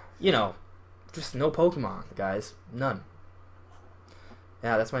 So, you know, just no Pokemon, guys. None.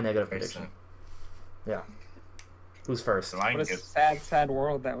 Yeah, that's my negative prediction. Yeah. Who's first? What a sad, sad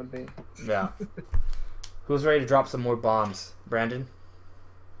world that would be. Yeah. Who's ready to drop some more bombs? Brandon?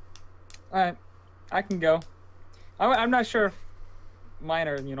 Alright, I can go. I'm not sure if mine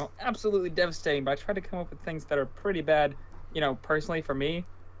are, absolutely devastating, but I tried to come up with things that are pretty bad, personally for me.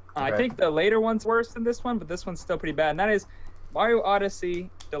 Okay. I think the later one's worse than this one, but this one's still pretty bad. And that is Mario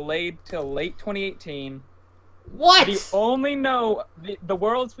Odyssey delayed till late 2018. What? The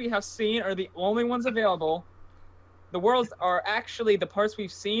worlds we have seen are the only ones available. The worlds are actually, the parts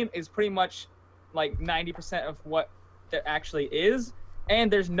we've seen is pretty much like 90% of what there actually is.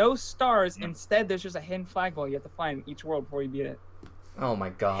 And there's no stars. Instead, there's just a hidden flagpole you have to find in each world before you beat it. Oh my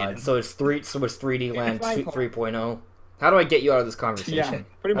god. So it's 3D Land 3.0. How do I get you out of this conversation?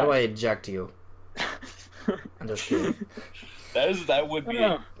 Yeah, pretty much. How do I eject you? I'm just kidding. That would be.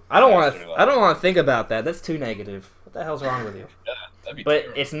 I don't want to think about that. That's too negative. What the hell's wrong with you? Yeah, that'd be but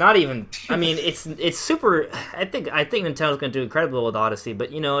terrible. it's not even. I mean, it's super. I think Nintendo's going to do incredible with Odyssey, but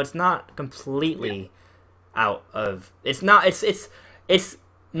it's not completely out of. It's not. It's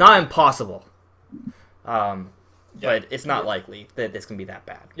not impossible. But it's not likely that it's going to be that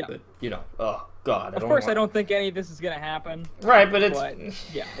bad. Yeah. But oh god. Of course, I don't think any of this is going to happen. Right, but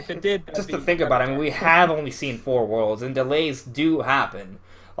it's yeah. If it did, just to think about it. I mean, we have only seen 4 worlds, and delays do happen.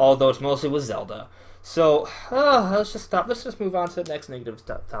 Although it's mostly with Zelda. So, let's just stop. Let's just move on to the next negative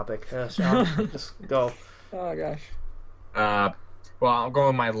topic. Sean, just go. Oh, gosh. Well, I'm going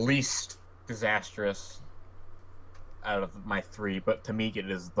with my least disastrous out of my 3, but to me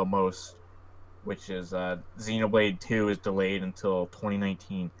it is the most, which is Xenoblade 2 is delayed until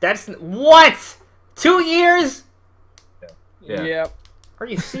 2019. That's... What? 2 years? Yeah. Yep. Are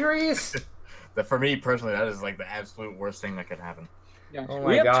you serious? For me, personally, that is like the absolute worst thing that could happen. Yeah. Oh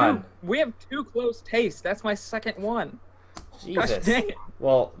my god. We have 2 close tastes. That's my second one. Jesus. Gosh dang it.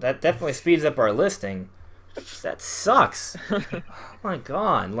 Well, that definitely speeds up our listing. That sucks. Oh my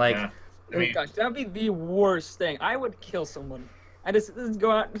god. Like, Yeah. I Oh mean, gosh, that'd be the worst thing. I would kill someone. I just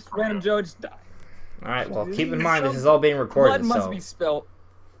go out, just random Joe, just die. alright, well, keep in mind this is all being recorded, Blood must so... be spilt.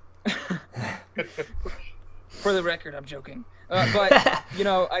 For the record, I'm joking. But,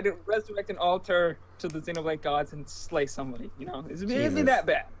 I do resurrect an altar to the Xenoblade gods and slay somebody, It'd be Jesus. that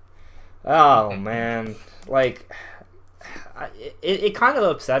bad. Oh, man. Like, it kind of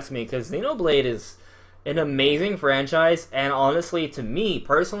upsets me, because Xenoblade is an amazing franchise, and honestly, to me,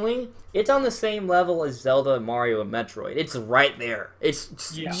 personally, it's on the same level as Zelda, Mario, and Metroid. It's right there. It's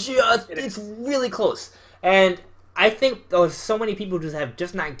really close. And I think there's so many people who have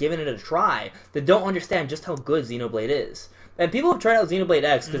just not given it a try that don't understand just how good Xenoblade is. And people have tried out Xenoblade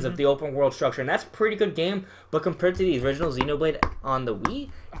X because of the open world structure, and that's a pretty good game, but compared to the original Xenoblade on the Wii,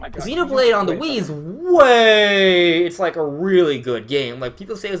 Xenoblade on the Wii is it's like a really good game. Like,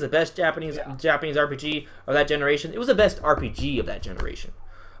 people say it was the best Japanese RPG of that generation. It was the best RPG of that generation.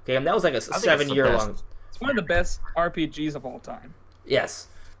 Okay, and that was like a 7-year long... It's one of the best RPGs of all time. Yes.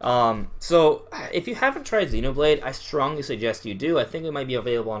 So, if you haven't tried Xenoblade, I strongly suggest you do. I think it might be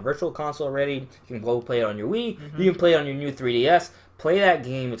available on Virtual Console already. You can go play it on your Wii. You can play it on your new 3DS. Play that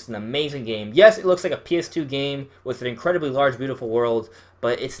game. It's an amazing game. Yes, it looks like a PS2 game with an incredibly large, beautiful world,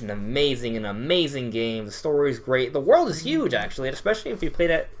 but it's an amazing game. The story is great. The world is huge, actually, and especially if you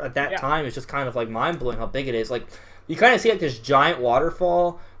played it at that time. It's just kind of like mind-blowing how big it is. Like, you kind of see like this giant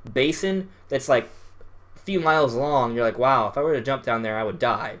waterfall basin that's like few miles long. You're like, wow, if I were to jump down there, I would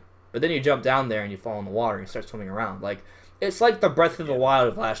die. But then you jump down there and you fall in the water and you start swimming around. Like, it's like the Breath of the Wild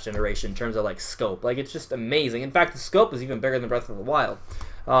of last generation in terms of like scope. Like, it's just amazing. In fact, the scope is even bigger than Breath of the Wild.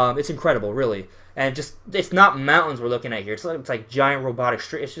 It's incredible, really. And it's not mountains we're looking at here. It's like giant robotic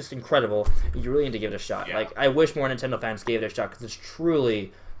street. It's just incredible. You really need to give it a shot. Yeah. Like, I wish more Nintendo fans gave it a shot because it's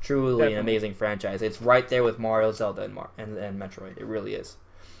truly an amazing franchise. It's right there with Mario, Zelda, and Metroid. It really is.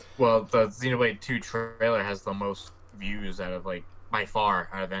 Well, the Xenoblade 2 trailer has the most views out of like by far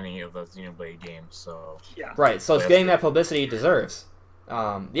out of any of the Xenoblade games. So Yeah. Right, so it's getting that publicity it deserves.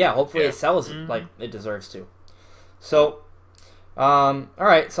 Yeah, hopefully it sells like it deserves to. So, all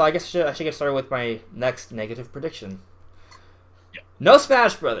right, so I guess I should get started with my next negative prediction. Yeah. No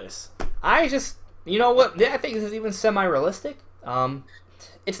Smash Brothers. I just, you know what? I think this is even semi-realistic.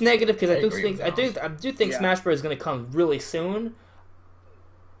 It's negative because I do think Smash Bros is going to come really soon.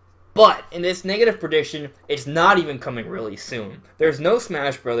 But in this negative prediction, it's not even coming really soon. There's no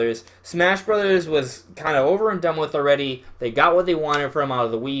Smash Brothers. Smash Brothers was kind of over and done with already. They got what they wanted from out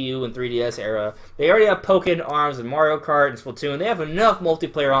of the Wii U and 3DS era. They already have Pokken, ARMS, and Mario Kart and Splatoon. They have enough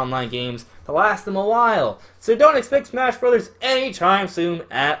multiplayer online games to last them a while. So don't expect Smash Brothers anytime soon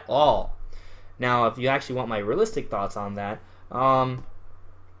at all. Now, if you actually want my realistic thoughts on that, I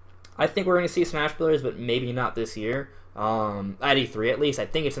think we're going to see Smash Brothers, but maybe not this year. At E3 at least. I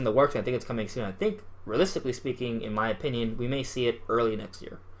think it's in the works, and I think it's coming soon. I think, realistically speaking, in my opinion, we may see it early next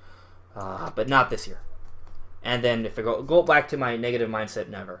year. But not this year. And then if I go back to my negative mindset,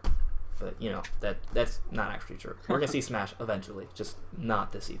 never. But, you know, that's not actually true. We're going to see Smash eventually, just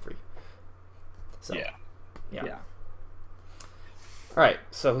not this E3. So, yeah. Alright,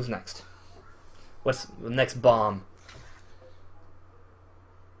 so who's next? What's the next bomb?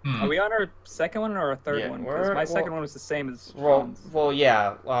 Are we on our second one or our third one? Because my second one was the same as Sean's. Well,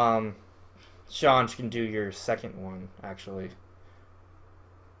 yeah. Sean can do your second one, actually.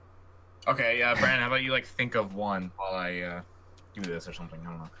 Okay, Brandon, how about you think of one while I do this or something? I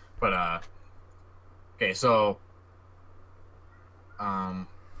don't know. But okay, so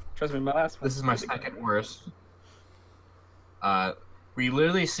trust me, my last one. This is my second worst. We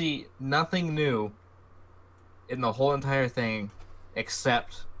literally see nothing new in the whole entire thing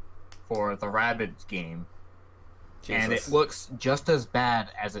except for the Rabbids game. Jesus. And it looks just as bad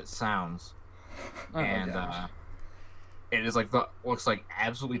as it sounds. And it is looks like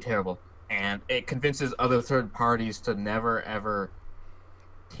absolutely terrible. And it convinces other third parties to never ever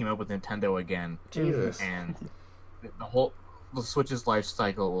team up with Nintendo again. Jesus. And the Switch's life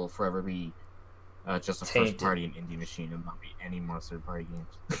cycle will forever be just a first party and indie machine and not be any more third party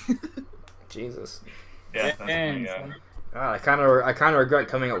games. Jesus. Yeah, I kind of regret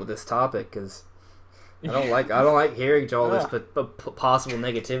coming up with this topic because I don't like hearing all this but possible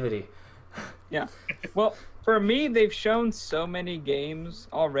negativity. Yeah. Well, for me, they've shown so many games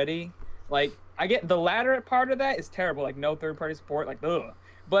already. Like, I get the latter part of that is terrible. Like, no third-party support. Like, ugh.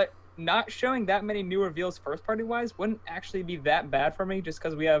 But not showing that many new reveals first-party wise wouldn't actually be that bad for me, just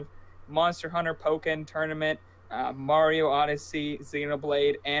because we have Monster Hunter Pokken Tournament, Mario Odyssey,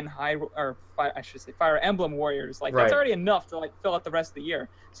 Xenoblade, and Fire Emblem Warriors. Like, that's already enough to fill out the rest of the year.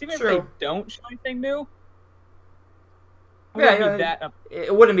 So even if they don't show anything new,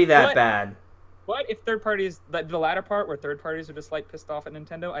 it wouldn't be that bad. But if third parties, the latter part where third parties are just pissed off at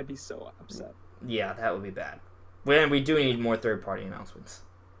Nintendo, I'd be so upset. Yeah, that would be bad. We do need more third party announcements.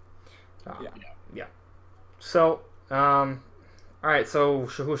 Yeah. So, all right. So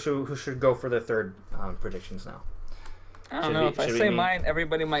who should go for the third predictions now? I don't know. If I say mine,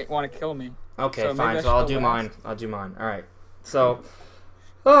 everybody might want to kill me. Okay, so fine. So I'll do mine. All right. So,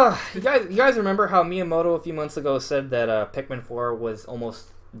 you guys remember how Miyamoto a few months ago said that Pikmin 4 was almost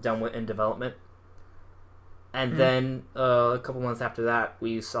done with in development? And then a couple months after that,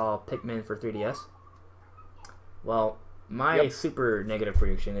 we saw Pikmin for 3DS. Well, my super negative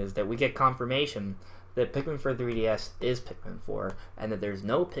prediction is that we get confirmation that Pikmin for 3DS is Pikmin 4, and that there's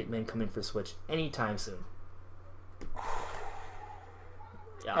no Pikmin coming for Switch anytime soon.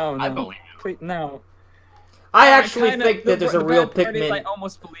 Yeah, oh, no. I believe it. Please, no. I actually think that there's a real Pikmin. I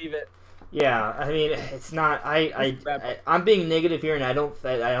almost believe it. Yeah, I mean, it's not. I'm being negative here, and I don't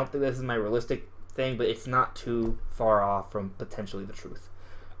think this is my realistic thing, but it's not too far off from potentially the truth.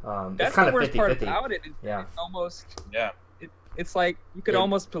 That's it's kind the worst 50-50. part about it. Yeah. It's like you could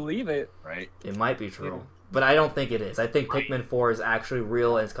almost believe it. Right. It might be true, but I don't think it is. I think Pikmin 4 is actually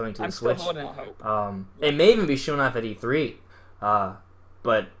real and it's coming to the Switch. I'm still holding out hope. It may even be shown off at E3,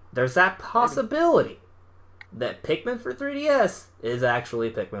 but there's that possibility that Pikmin for 3DS is actually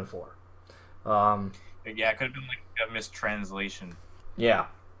Pikmin 4. Yeah, it could have been a mistranslation. Yeah,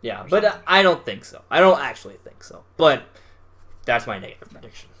 but I don't think so. I don't actually think so. But that's my negative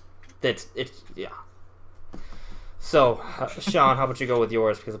prediction. Yeah. So, Sean, how about you go with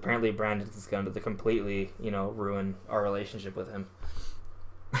yours? Because apparently Brandon is going to completely, ruin our relationship with him.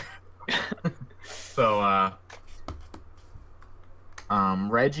 So,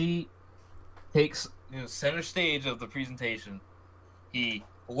 Reggie takes center stage of the presentation. He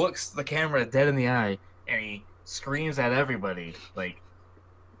looks the camera dead in the eye, and he screams at everybody,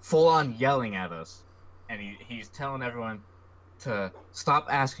 full on yelling at us. And he's telling everyone, to stop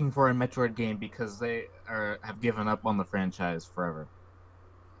asking for a Metroid game because they have given up on the franchise forever.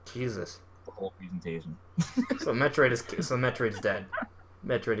 Jesus. The whole presentation. So Metroid's dead.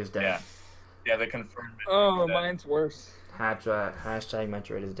 Metroid is dead. Yeah, they confirmed it. Oh, mine's worse. Hashtag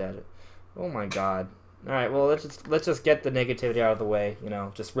Metroid is dead. Oh my god. All right, well let's just get the negativity out of the way. You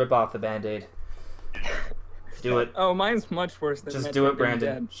know, just rip off the Band-Aid. Do it. Oh, mine's much worse than Just Metroid do it, being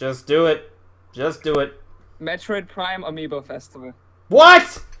Brandon. dead. Just do it. Just do it. Metroid Prime Amiibo Festival.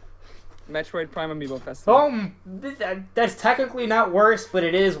 What? Metroid Prime Amiibo Festival. That's technically not worse, but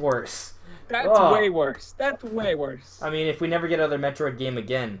it is worse. That's Oh. way worse. That's way worse. I mean, if we never get another Metroid game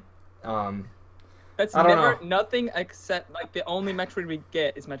again, That's I don't never know. nothing except like the only Metroid we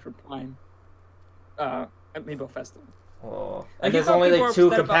get is Metroid Prime. Amiibo Festival. oh, Like, and you there's thought only people like were 2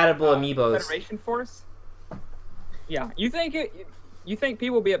 upset about, compatible amiibos. Federation Force. Yeah, you think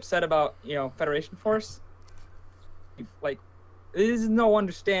people will be upset about Federation Force? Like, there's no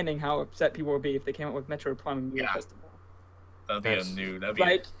understanding how upset people would be if they came out with Metroid Prime Amiibo Festival. That'd be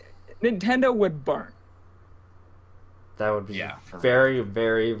Like, Nintendo would burn. That would be for very,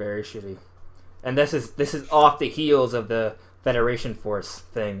 very, very shitty. And this is off the heels of the Federation Force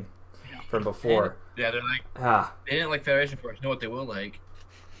thing from before. Yeah, they're like they didn't like Federation Force. You know what they will like?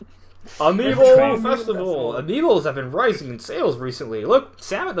 Amiibo Festival. Amiibos have been rising in sales recently. Look, the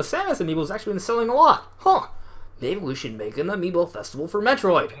Samus Amiibo's actually been selling a lot. Huh. Maybe we should make an Amiibo Festival for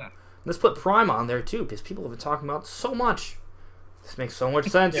Metroid. Yeah. Let's put Prime on there too, because people have been talking about it so much. This makes so much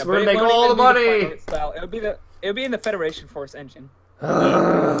sense. Yeah, We're but gonna it make won't all the even be money. Pirate style. It'll be in the Federation Force engine.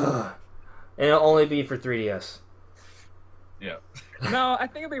 And it'll only be for 3DS. Yeah. No, I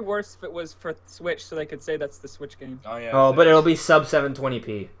think it'd be worse if it was for Switch, so they could say that's the Switch game. Oh yeah. Oh, but it'll be sub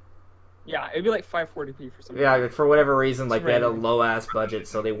 720p. Yeah, it'd be like 540p for some Yeah, reason. for whatever reason, like they had a Right. low ass budget,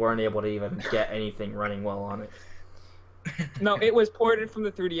 so they weren't able to even get anything running well on it. No, it was ported from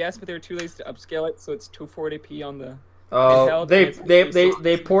the 3DS, but they were too lazy to upscale it, so it's 240p on the. Oh, Handheld, they and it's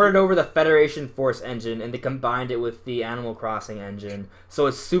they ported over the Federation Force engine and they combined it with the Animal Crossing engine, so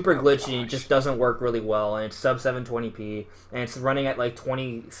it's super glitchy. It just doesn't work really well, and it's sub 720p, and it's running at like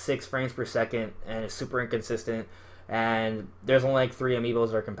 26 frames per second, and it's super inconsistent. And there's only like 3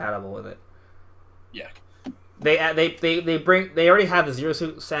 amiibos that are compatible with it. Yeah. They already have the Zero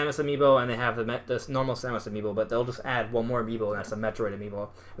Suit Samus amiibo and they have the normal Samus amiibo, but they'll just add one more amiibo and that's a Metroid amiibo.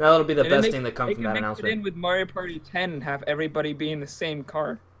 That'll be the And then best thing that comes from that They announcement. can mix it in with Mario Party 10 and have everybody be in the same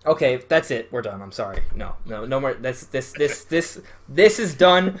card. Okay, that's it. We're done. I'm sorry. No more. This is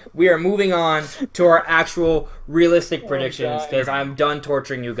done. We are moving on to our actual realistic predictions because I'm done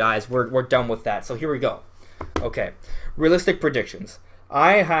torturing you guys. We're done with that. So here we go. Okay, realistic predictions.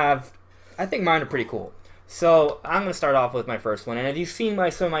 I think mine are pretty cool. So I'm gonna start off with my first one, and if you've seen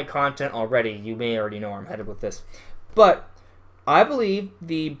some of my content already, you may already know where I'm headed with this. But I believe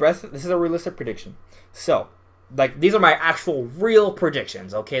this is a realistic prediction. So, like, these are my actual real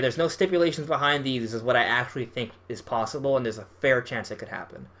predictions. Okay, there's no stipulations behind these. This is what I actually think is possible, and there's a fair chance it could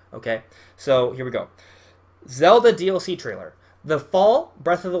happen. Okay, so here we go. Zelda DLC trailer. The Fall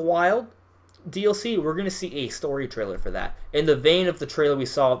Breath of the Wild DLC, we're going to see a story trailer for that, in the vein of the trailer we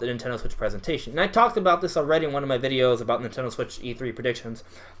saw at the Nintendo Switch presentation. And I talked about this already in one of my videos about Nintendo Switch E3 predictions,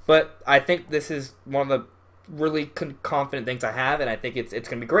 but I think this is one of the really confident things I have, and I think it's going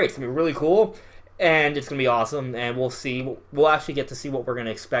to be great. It's going to be really cool, and it's going to be awesome, and we'll actually get to see what we're going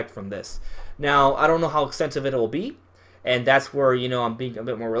to expect from this. Now, I don't know how extensive it will be, and that's where, I'm being a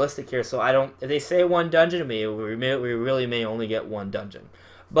bit more realistic here, so if they say one dungeon, we really may only get one dungeon.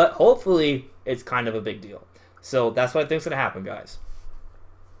 But hopefully, it's kind of a big deal. So that's what I think's going to happen, guys.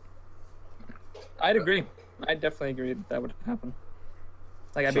 I'd agree. I'd definitely agree that would happen.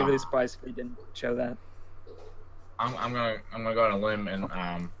 Like, I'd be really surprised if they didn't show that. I'm gonna go on a limb and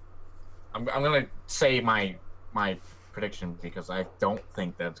I'm gonna say my prediction because I don't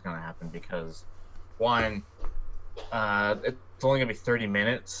think that's gonna happen because one, it's only gonna be 30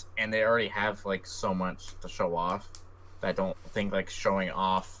 minutes and they already have like so much to show off. I don't think like showing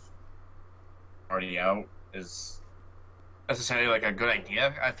off already out is necessarily like a good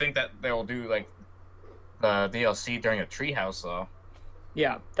idea. I think that they will do like the DLC during a treehouse though.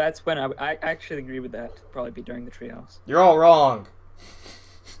 Yeah, that's when I actually agree with that. Probably be during the treehouse. You're all wrong.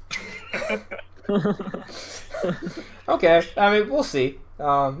 Okay, I mean, we'll see.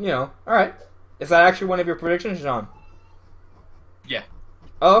 All right. Is that actually one of your predictions, John? Yeah.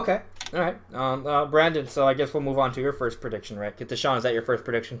 Oh, okay. All right. Brandon, so I guess we'll move on to your first prediction, right? Deshaun, is that your first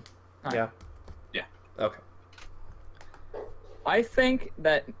prediction? Right. Yeah. Yeah. Okay. I think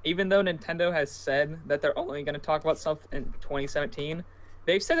that even though Nintendo has said that they're only going to talk about stuff in 2017,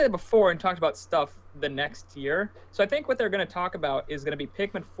 they've said it before and talked about stuff the next year. So I think what they're going to talk about is going to be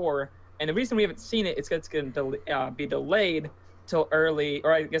Pikmin 4. And the reason we haven't seen it is it's going to be delayed till early,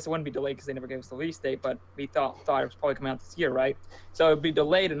 or I guess it wouldn't be delayed because they never gave us the release date, but we thought it was probably coming out this year, right? So it would be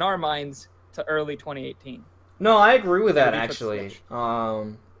delayed in our minds to early 2018. No, I agree with that, actually.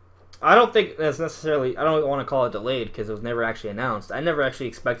 I don't think that's necessarily... I don't want to call it delayed because it was never actually announced. I never actually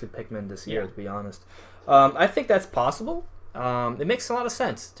expected Pikmin this year, to be honest. I think that's possible. It makes a lot of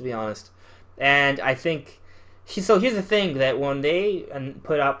sense, to be honest. And I think... So here's the thing, that when they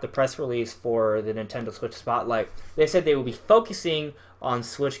put out the press release for the Nintendo Switch Spotlight, they said they will be focusing on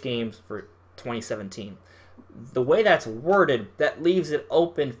Switch games for 2017. The way that's worded, that leaves it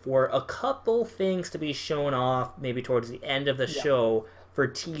open for a couple things to be shown off maybe towards the end of the show for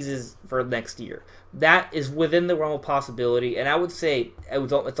teases for next year. That is within the realm of possibility, and I would say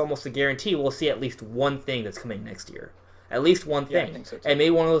it's almost a guarantee we'll see at least one thing that's coming next year. At least one thing. I think so too. And maybe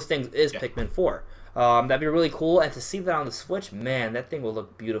one of those things is Pikmin 4. That'd be really cool, and to see that on the Switch, man, that thing will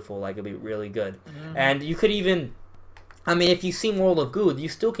look beautiful. Like, it'll be really good. And you could even... I mean, if you've seen World of Goo, you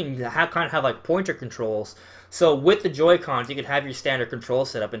still can kind of have like pointer controls. So with the Joy-Cons, you could have your standard control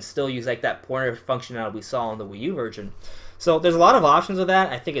setup and still use like that pointer functionality we saw on the Wii U version. So there's a lot of options with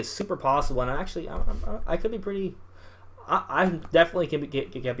that. I think it's super possible, and actually, I could be pretty... I definitely can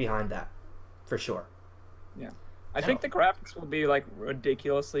get behind that, for sure. Yeah. I think the graphics will be like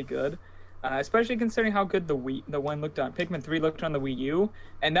ridiculously good. Especially considering how good the one looked on Pikmin 3 looked on the Wii U,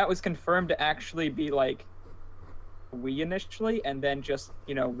 and that was confirmed to actually be like Wii initially, and then just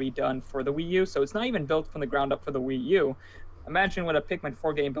redone for the Wii U. So it's not even built from the ground up for the Wii U. Imagine what a Pikmin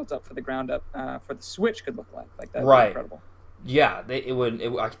 4 game built up for the ground up for the Switch could look like. Like that would be incredible. Yeah, it would.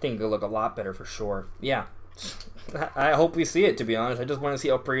 I think it would look a lot better for sure. Yeah, I hope we see it. To be honest, I just want to see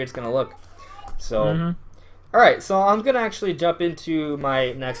how pretty it's gonna look. So. Alright, so I'm going to actually jump into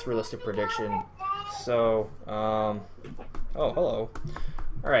my next realistic prediction. So, oh, hello.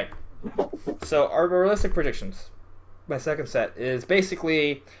 Alright, so our realistic predictions, my second set, is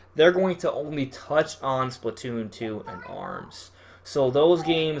basically they're going to only touch on Splatoon 2 and ARMS. So those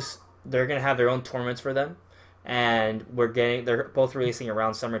games, they're going to have their own tournaments for them. And they're both releasing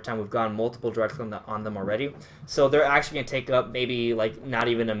around summertime. We've gotten multiple directs on them already, so they're actually going to take up maybe like not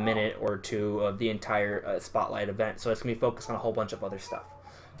even a minute or two of the entire spotlight event. So it's going to be focused on a whole bunch of other stuff.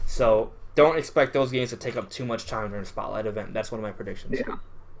 So don't expect those games to take up too much time during the spotlight event. That's one of my predictions. Yeah.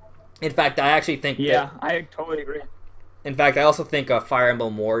 In fact, I actually think I totally agree. In fact, I also think Fire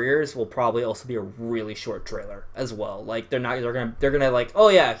Emblem Warriors will probably also be a really short trailer as well. Like they're gonna like, oh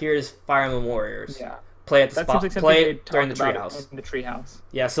yeah, here's Fire Emblem Warriors. Yeah. Play at the spot. Play it during the treehouse. In the treehouse.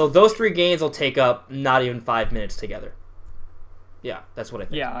 Yeah, so those 3 games will take up not even 5 minutes together. Yeah, that's what I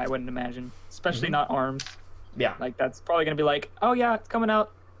think. Yeah, I wouldn't imagine, especially not ARMS. Yeah, like that's probably gonna be like, oh yeah, it's coming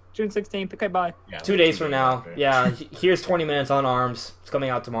out June 16th. Okay, bye. Yeah, 2 days from now. Yeah, here's 20 minutes on ARMS. It's coming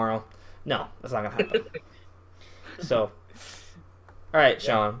out tomorrow. No, that's not gonna happen. So, all right,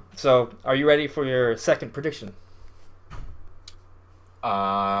 Sean. So, are you ready for your second prediction?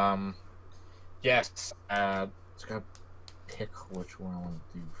 Yes. Just gotta pick which one I want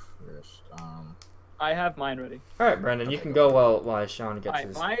to do first. I have mine ready. All right, Brendan, you can go while Sean gets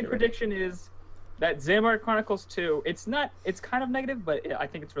his. My prediction is that Xenoblade Chronicles 2. It's kind of negative, but I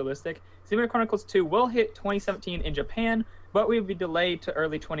think it's realistic. Xenoblade Chronicles 2 will hit 2017 in Japan, but we will be delayed to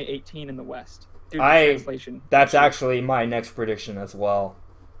early 2018 in the West due to translation. That's actually my next prediction as well.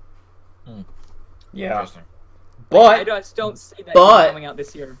 Yeah. But I just don't see that coming out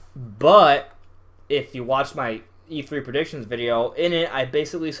this year. But if you watch my E3 predictions video, in it I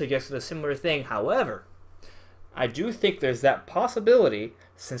basically suggested a similar thing. However, I do think there's that possibility,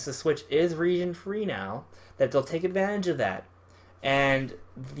 since the Switch is region-free now, that they'll take advantage of that. And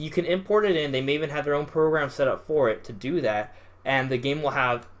you can import it in. They may even have their own program set up for it to do that. And the game will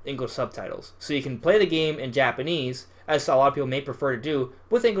have English subtitles. So you can play the game in Japanese, as a lot of people may prefer to do,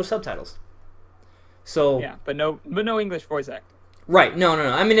 with English subtitles. So yeah, but no English voice acting. Right, no.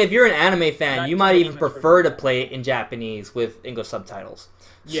 I mean, if you're an anime fan, you might even prefer to play it in Japanese with English subtitles.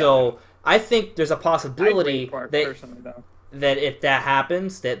 Yeah. So I think there's a possibility that if that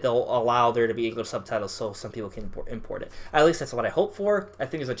happens, that they'll allow there to be English subtitles so some people can import it. At least that's what I hope for. I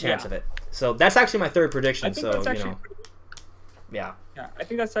think there's a chance of it. So that's actually my third prediction. Yeah, I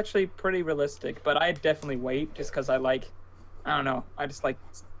think that's actually pretty realistic, but I definitely wait just because I don't know, I just like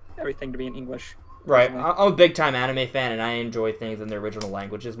everything to be in English. Right, I'm a big-time anime fan, and I enjoy things in their original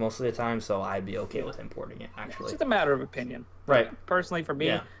languages most of the time, so I'd be okay with importing it, actually. It's just a matter of opinion. Right. Personally, for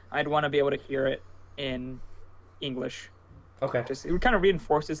me, I'd want to be able to hear it in English. Okay. It kind of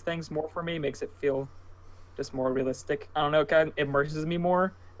reinforces things more for me, makes it feel just more realistic. I don't know, it kind of immerses me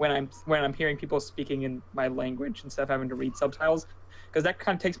more when I'm hearing people speaking in my language instead of having to read subtitles, because that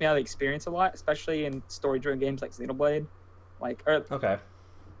kind of takes me out of the experience a lot, especially in story-driven games like Xenoblade. Okay.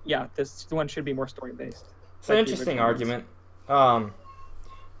 Yeah, this one should be more story-based. It's an interesting argument. I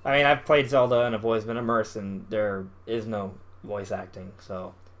mean, I've played Zelda and I've always been immersed, and there is no voice acting,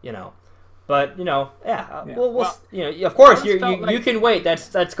 so But yeah. Well, of course, you can wait.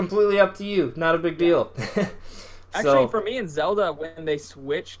 That's completely up to you. Not a big deal. Actually, for me in Zelda, when they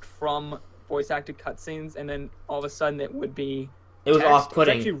switched from voice-acted cutscenes, and then all of a sudden it would be it was text,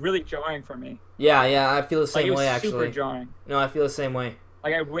 off-putting. It's actually really jarring for me. Yeah, I feel the same way. Super Actually, jarring. No, I feel the same way.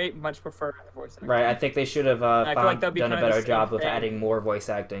 Like I way much prefer the voice acting. Right, I think they should have done a better job of thing. adding more voice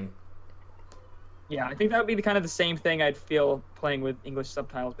acting. Yeah, I think that would be the same thing I'd feel playing with English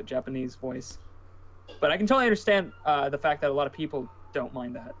subtitles but Japanese voice. But I can totally understand the fact that a lot of people don't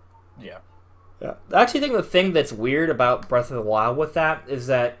mind that. Yeah. Yeah. I actually think the thing that's weird about Breath of the Wild with that is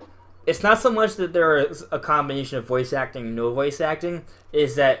that it's not so much that there is a combination of voice acting and no voice acting,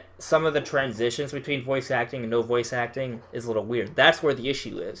 is that some of the transitions between voice acting and no voice acting is a little weird. That's where the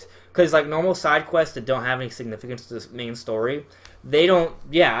issue is. Because like normal side quests that don't have any significance to the main story, they don't...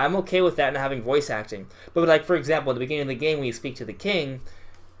 Yeah, I'm okay with that and having voice acting. But like, for example, at the beginning of the game when you speak to the king,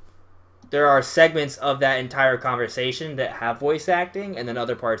 there are segments of that entire conversation that have voice acting and then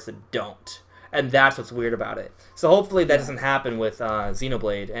other parts that don't. And that's what's weird about it. So hopefully that doesn't happen with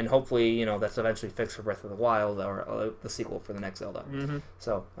Xenoblade, and hopefully that's eventually fixed for Breath of the Wild or the sequel for the next Zelda. Mm-hmm.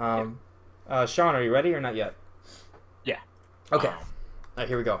 So, Sean, are you ready or not yet? Yeah. Okay. All right,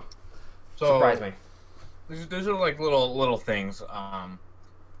 here we go. So, surprise me. These are like little things.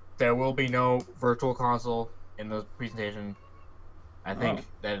 There will be no virtual console in the presentation. I think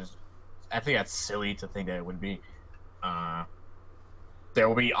that's silly to think that it would be. There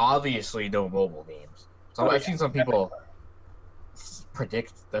will be obviously no mobile games. So I've seen some people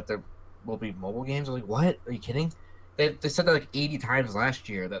predict that there will be mobile games. I'm like, what? Are you kidding? They said that like 80 times last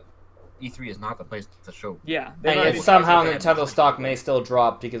year that E3 is not the place to show. Yeah. And somehow Nintendo stock may still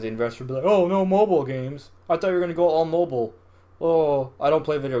drop because the investor will be like, oh, no mobile games. I thought you were going to go all mobile. Oh, I don't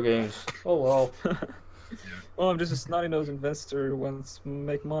play video games. Oh, well. Well, I'm just a snotty-nosed investor who wants to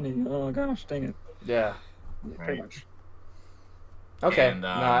make money. Oh, gosh, dang it. Yeah. Pretty much. Okay, And,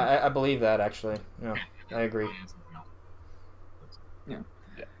 I believe that, actually. Yeah, I agree.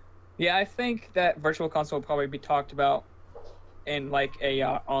 Yeah, I think that Virtual Console will probably be talked about in like a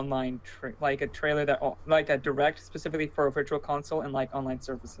online, like a trailer that, like a direct specifically for a Virtual Console and like online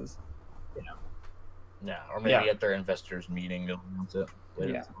services. Yeah, or maybe at their investors meeting they'll announce it.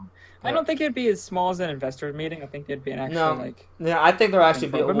 Yeah. I don't think it'd be as small as an investors meeting. I think it'd be an actual Yeah, I think there'll actually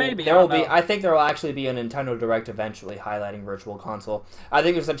be. But maybe there will be. I think there will actually be a Nintendo Direct eventually highlighting Virtual Console. I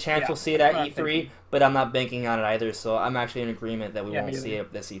think there's a chance we'll see it at E3, but I'm not banking on it either. So I'm actually in agreement that we won't see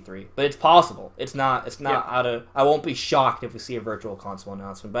it this E3. But it's possible. It's not out of. I won't be shocked if we see a Virtual Console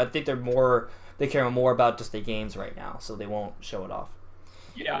announcement. But I think they care more about just the games right now, so they won't show it off.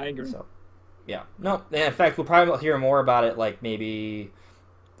 Yeah, I agree. So, yeah, no. In fact, we'll probably hear more about it like maybe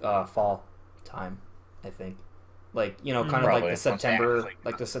fall time. I think, kind of like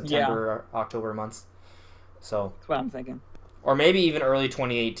the September, October months. So that's what I'm thinking. Or maybe even early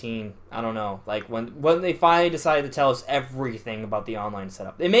 2018. I don't know. Like when they finally decide to tell us everything about the online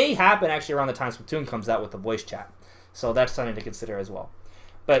setup. It may happen actually around the time Splatoon comes out with the voice chat. So that's something to consider as well.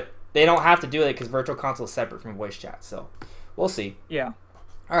 But they don't have to do it because Virtual Console is separate from voice chat. So we'll see. Yeah.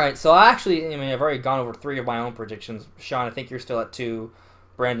 All right. So I've already gone over 3 of my own predictions. Sean, I think you're still at 2.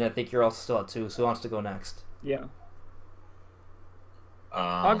 Brandon, I think you're also still at 2. So who wants to go next? Yeah.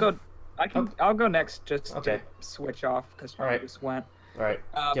 I'll go. I'll go next just to switch off because I just went. All right.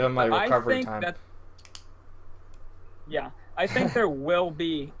 Give him my recovery time. I think there will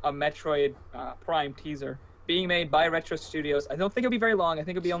be a Metroid Prime teaser being made by Retro Studios. I don't think it'll be very long. I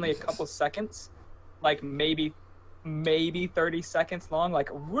think it'll be only a couple seconds, like maybe 30 seconds long, like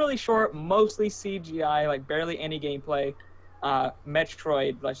really short, mostly CGI, like barely any gameplay.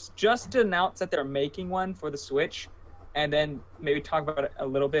 Metroid, just to announce that they're making one for the Switch, and then maybe talk about it a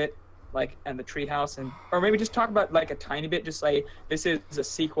little bit, and the treehouse, or maybe just talk about a tiny bit, just like this is a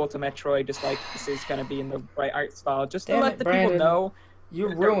sequel to Metroid, just like this is gonna be in the right art style, just to let the people know. You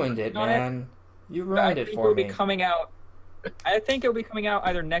ruined it, man. You ruined it for me. I think it'll be coming out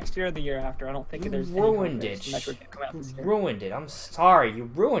either next year or the year after. I don't think there's ruined it. Ruined it. I'm sorry. You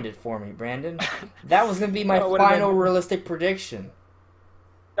ruined it for me, Brandon. That was gonna be my final realistic prediction.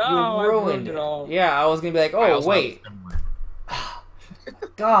 Oh, you ruined it all. Yeah, I was gonna be like, oh wait.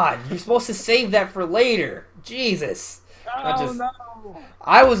 God, you're supposed to save that for later. Jesus. No.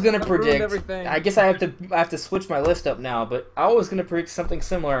 I was gonna That ruined predict. everything. I guess I have to switch my list up now, but I was gonna predict something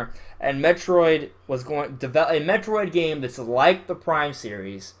similar. And Metroid was going to develop a Metroid game that's like the Prime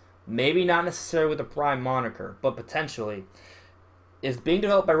series, maybe not necessarily with the Prime moniker, but potentially, is being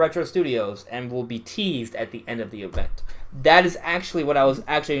developed by Retro Studios and will be teased at the end of the event. That is actually what I was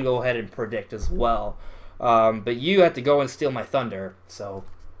actually going to go ahead and predict as well. But you had to go and steal my thunder, so...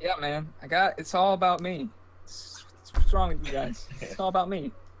 Yeah, man. It's all about me. What's wrong with you guys? It's all about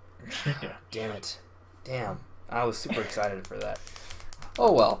me. Damn it. Damn. I was super excited for that.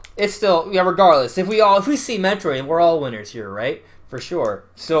 Oh well. It's still... Yeah, regardless. If we see Metroid, we're all winners here, right? For sure.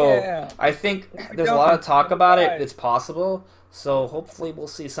 So, Yeah. I think there's a lot of talk about it. It's possible. So hopefully we'll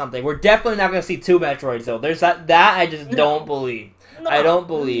see something. We're definitely not going to see 2 Metroids though. There's that I just don't believe. No. I don't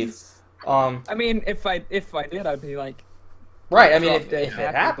believe. I mean, if I did, I'd be like, Right. I mean, if Drop it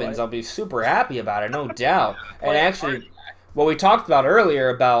dead happens, happy, I'll be super happy about it, no doubt. And Like, actually, what we talked about earlier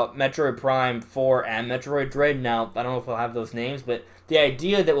about Metroid Prime 4 and Metroid Dread. Now, I don't know if we'll have those names, but the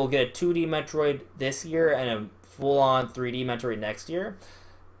idea that we'll get a 2D Metroid this year and a full-on 3D Metroid next year,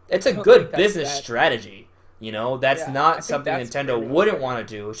 it's a don't good think that's business bad. strategy. You know, that's Yeah, I not think something that's Nintendo pretty wouldn't good. want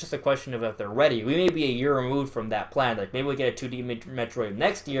to do. It's just a question of if they're ready. We may be a year removed from that plan. Like, maybe we get a 2D Metroid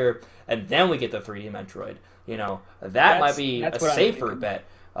next year, and then we get the 3D Metroid. You know, that might be a that's what I'm safer thinking. bet.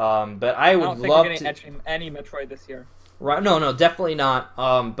 But I I would don't think love we're to... getting any Metroid this year. Right? No, definitely not.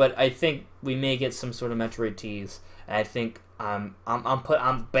 But I think we may get some sort of Metroid tease. And I think I'm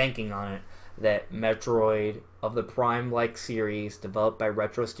banking on it that Metroid of the Prime-like series developed by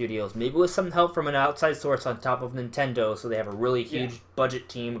Retro Studios, maybe with some help from an outside source on top of Nintendo, so they have a really huge budget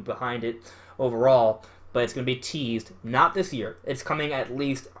team behind it overall. But it's going to be teased, not this year. It's coming at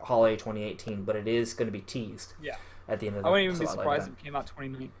least holiday 2018, but it is going to be teased. Yeah. At the end of the I wouldn't even be slot surprised event. if it came out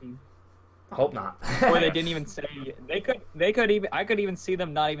 2019. I hope not. Or they didn't even say I could even see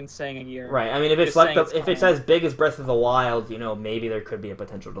them not even saying a year. Right. I mean, if it's Just like saying the, it's if it's coming. as big as Breath of the Wild, you know, maybe there could be a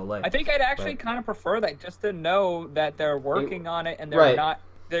potential delay. I think I'd actually Right. kind of prefer that, just to know that they're working on it and they're Right. not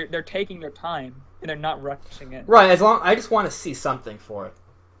they're taking their time and they're not rushing it. Right. I just want to see something for it.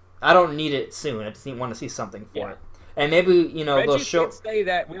 I don't need it soon. I just want to see something for Yeah. it. And maybe they'll Reggie show. did say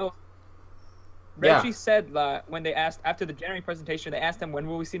that Reggie said when they asked after the January presentation, they asked him when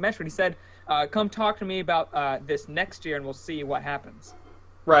will we see Metroid. He said, "Come talk to me about this next year, and we'll see what happens,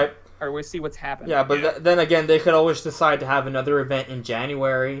 Right. or we'll see what's happened." Yeah, but then again, they could always decide to have another event in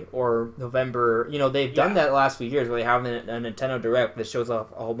January or November. You know, they've done that the last few years where they have a Nintendo Direct that shows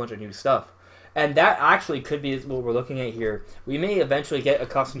off a whole bunch of new stuff. And that actually could be what we're looking at here. We may eventually get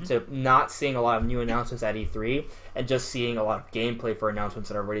accustomed to not seeing a lot of new announcements at E3 and just seeing a lot of gameplay for announcements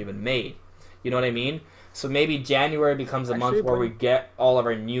that have already been made. You know what I mean? So maybe January becomes a month where we get all of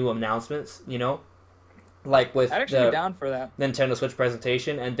our new announcements, you know? Like with I'd actually the be down for that. Nintendo Switch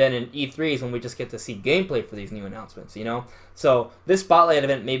presentation, and then in E3 is when we just get to see gameplay for these new announcements, you know? So this Spotlight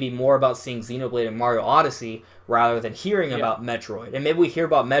event may be more about seeing Xenoblade and Mario Odyssey rather than hearing about Metroid. And maybe we hear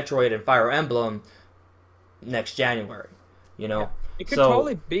about Metroid and Fire Emblem next January, you know? Yeah. It could So-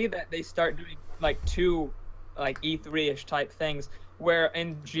 totally be that they start doing like 2 like E3-ish type things, where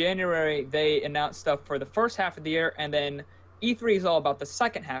in January they announce stuff for the first half of the year, and then E3 is all about the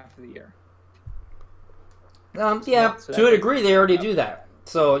second half of the year. Yeah, So to a that- degree they already do that.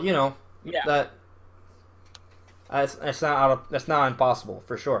 So, you know, Yeah. that's not impossible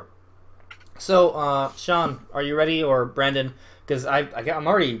for sure. So, Sean, are you ready, or Brandon? Because I'm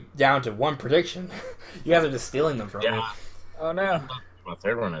already down to one prediction. You guys are just stealing them from me. Oh no. My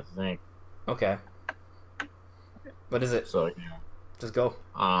third one, I think. Okay. What is it? So yeah. Just go.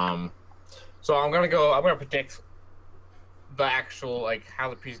 So I'm gonna predict the actual like how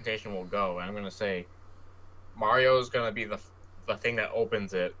the presentation will go. And I'm gonna say Mario is gonna be the thing that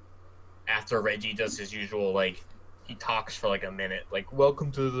opens it after Reggie does his usual like he talks for like a minute, like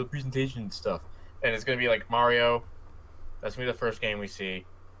welcome to the presentation and stuff. And it's gonna be like Mario. That's gonna be the first game we see,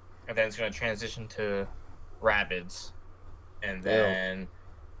 and then it's gonna transition to Rabbids, and then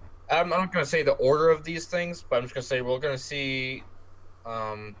I'm not gonna say the order of these things, but I'm just gonna say we're gonna see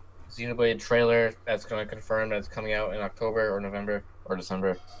Xenoblade trailer that's gonna confirm that it's coming out in October or November or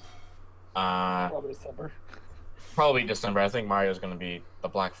December. Probably December. Probably December. I think Mario's gonna be the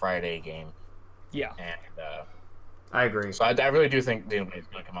Black Friday game, Yeah. and I agree. so I really do think Xenoblade's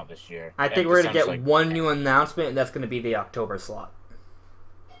gonna come out this year. I think And we're going to December's get one new announcement, and that's going to be the October slot.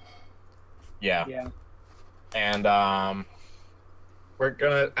 Yeah. Yeah. And I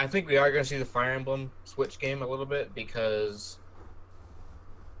think we are gonna see the Fire Emblem Switch game a little bit, because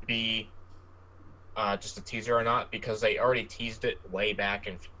just a teaser or not, because they already teased it way back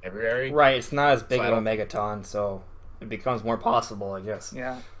in February. Right, it's not as big So I of a don't- megaton, so it becomes more possible, I guess.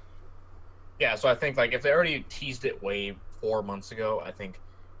 Yeah. Yeah, so I think like if they already teased it way 4 months ago, I think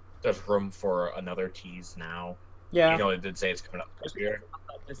there's room for another tease now. Yeah. You know, it did say it's coming up this year.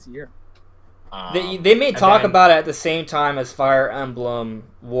 This year. They may talk then, about it at the same time as Fire Emblem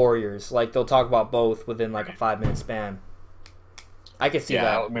Warriors. Like, they'll talk about both within, like, a 5-minute span. I can see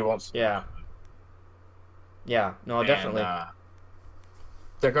that. We won't see Yeah. Yeah, no, definitely.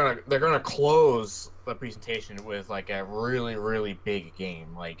 They're gonna close the presentation with, like, a really, really big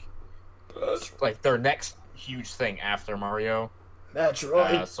game. Like their next huge thing after Mario.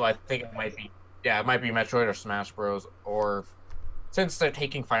 Metroid. So I think it might be Metroid or Smash Bros. Or since they're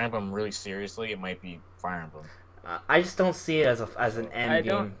taking Fire Emblem really seriously, it might be Fire Emblem. I just don't see it as an end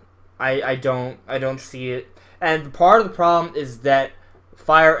game. I don't see it. And part of the problem is that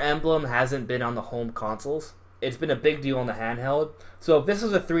Fire Emblem hasn't been on the home consoles. It's been a big deal on the handheld. So if this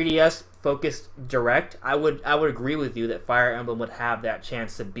was a 3DS focused direct, I would agree with you that Fire Emblem would have that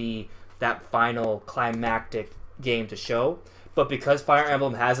chance to be that final climactic game to show. But because Fire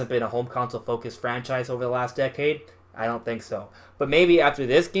Emblem hasn't been a home console focused franchise over the last decade, I don't think so. But maybe after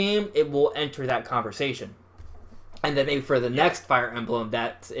this game, it will enter that conversation. And then maybe for the next Fire Emblem,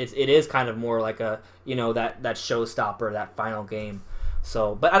 it is kind of more like a, that showstopper, that final game.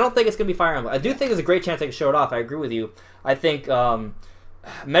 So, but I don't think it's going to be Fire Emblem. I do think there's a great chance they can show it off. I agree with you. I think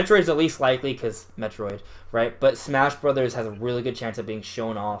Metroid's the least likely because Metroid, right? But Smash Brothers has a really good chance of being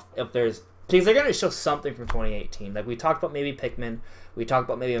shown off because they're going to show something from 2018. Like we talked about maybe Pikmin, we talked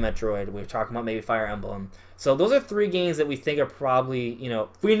about maybe a Metroid, we talked about maybe Fire Emblem. So those are 3 games that we think are probably,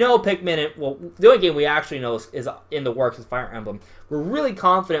 we know Pikmin, the only game we actually know is in the works is Fire Emblem. We're really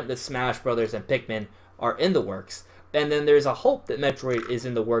confident that Smash Brothers and Pikmin are in the works. And then there's a hope that Metroid is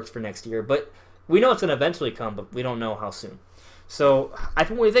in the works for next year. But we know it's going to eventually come, but we don't know how soon. So I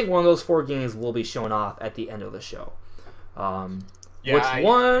think one of those 4 games will be shown off at the end of the show.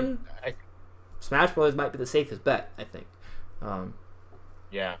 Smash Bros. Might be the safest bet, I think.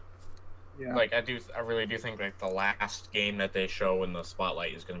 Yeah. Like I really do think like the last game that they show in the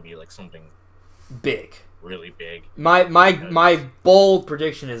spotlight is going to be like something big, really big. My bold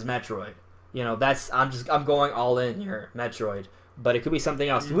prediction is Metroid. I'm going all in here, Metroid. But it could be something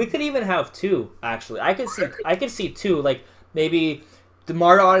else. We could even have 2, actually. I could see 2, like maybe the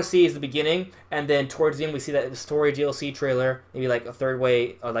Mario Odyssey is the beginning, and then towards the end we see that story DLC trailer, maybe like a third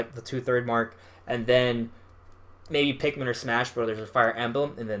way, or like the 2/3 mark, and then maybe Pikmin or Smash Brothers or Fire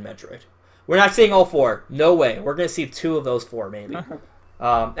Emblem, and then Metroid. We're not seeing all 4. No way. We're gonna see 2 of those 4, maybe.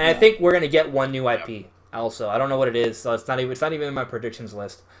 I think we're gonna get 1 new IP. Also, I don't know what it is, so it's not even in my predictions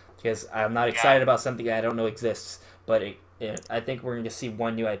list. Because I'm not excited about something I don't know exists, but I think we're going to see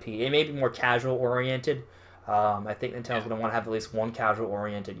 1 new IP. It may be more casual-oriented. I think Nintendo's going to want to have at least 1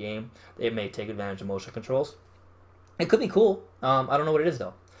 casual-oriented game. They may take advantage of motion controls. It could be cool. I don't know what it is,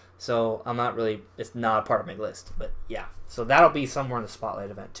 though. So it's not a part of my list. But yeah, so that'll be somewhere in the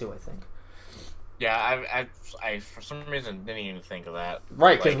Spotlight event, too, I think. Yeah, I for some reason didn't even think of that.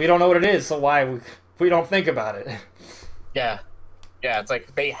 Right, because we don't know what it is, so why we don't think about it. Yeah. Yeah, it's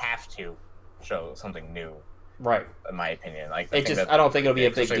like they have to show something new, right? In my opinion, like I don't think it'll be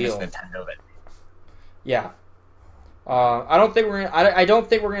a big deal. Nintendo that. Yeah, I don't think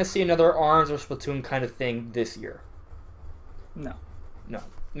we're gonna see another ARMS or Splatoon kind of thing this year. No,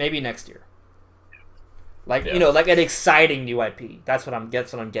 maybe next year. Like like an exciting new IP. That's what I'm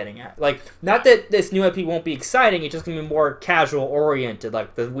getting at. Like not that this new IP won't be exciting. It's just gonna be more casual oriented,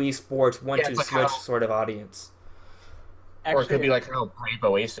 like the Wii Sports 1-2 Switch sort of audience. Actually, or it could be like how Brave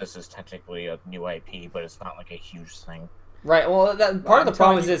Oasis is technically a new IP, but it's not like a huge thing. Right. Well, part of the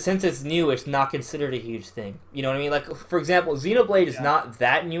problem is that since it's new, it's not considered a huge thing. You know what I mean? Like, for example, Xenoblade is not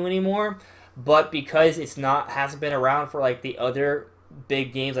that new anymore, but because hasn't been around for like the other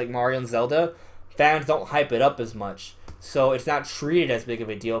big games like Mario and Zelda, fans don't hype it up as much. So it's not treated as big of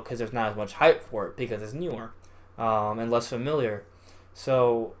a deal because there's not as much hype for it because it's newer and less familiar.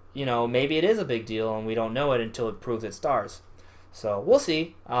 So maybe it is a big deal, and we don't know it until it proves its stars. So we'll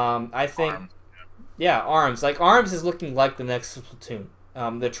see. I think, ARMS. Like ARMS is looking like the next Splatoon.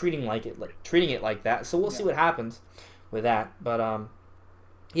 They're treating it like that. So we'll see what happens with that. But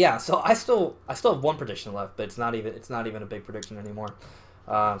So I still have 1 prediction left, but it's not even a big prediction anymore.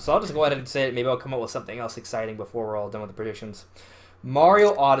 So I'll just go ahead and say it. Maybe I'll come up with something else exciting before we're all done with the predictions.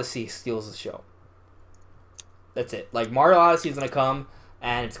 Mario Odyssey steals the show. That's it. Like Mario Odyssey is gonna come.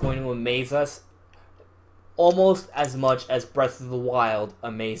 And it's going to amaze us almost as much as Breath of the Wild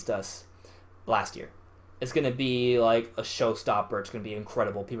amazed us last year. It's going to be like a showstopper. It's going to be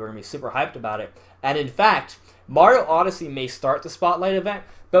incredible. People are going to be super hyped about it. And in fact, Mario Odyssey may start the Spotlight event,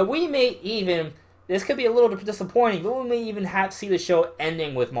 but we may even this could be a little disappointing, but we may even see the show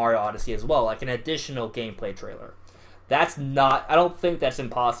ending with Mario Odyssey as well, like an additional gameplay trailer. That's not... I don't think that's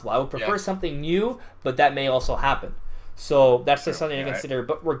impossible. I would prefer something new, but that may also happen. So that's just something to consider.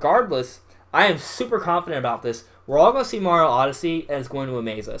 But regardless, I am super confident about this. We're all going to see Mario Odyssey, and it's going to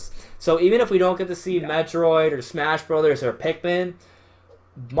amaze us. So even if we don't get to see Metroid or Smash Brothers or Pikmin,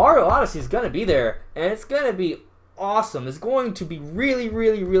 Mario Odyssey is going to be there, and it's going to be awesome. It's going to be really,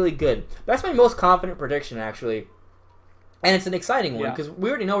 really, really good. That's my most confident prediction, actually. And it's an exciting one, because we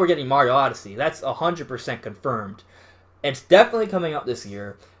already know we're getting Mario Odyssey. That's 100% confirmed. It's definitely coming out this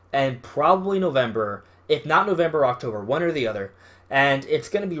year, and probably November, if not November, October, one or the other. And it's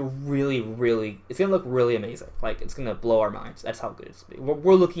going to be really, really, it's going to look really amazing. Like, it's going to blow our minds. That's how good it's going to be.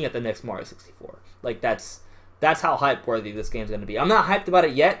 We're looking at the next Mario 64. Like, that's how hype-worthy this game's going to be. I'm not hyped about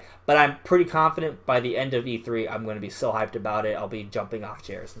it yet, but I'm pretty confident by the end of E3, I'm going to be so hyped about it, I'll be jumping off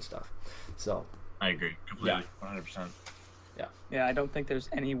chairs and stuff. So I agree completely, 100%. Yeah, I don't think there's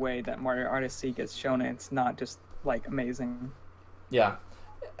any way that Mario Odyssey gets shown and it's not just, like, amazing. Yeah.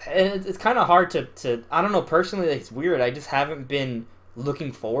 And it's kind of hard to... I don't know, personally, it's weird. I just haven't been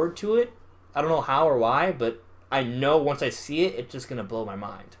looking forward to it. I don't know how or why, but I know once I see it, it's just going to blow my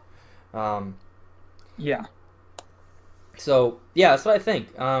mind. Yeah. So, yeah, that's what I think.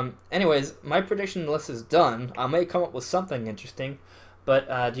 Anyways, my prediction list is done. I may come up with something interesting, but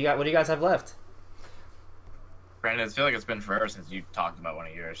what do you guys have left? Brandon, I feel like it's been forever since you talked about one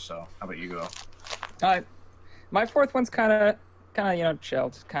of yours, so how about you go? My fourth one's kind of chill,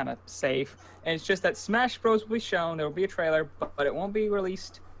 just kind of safe. And it's just that Smash Bros. Will be shown. There will be a trailer, but it won't be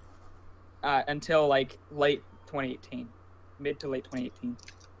released until, like, late 2018. Mid to late 2018.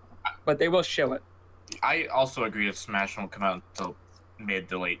 But they will show it. I also agree that Smash won't come out until mid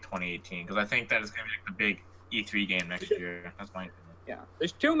to late 2018, because I think that is going to be like the big E3 game next year. That's my opinion. Yeah,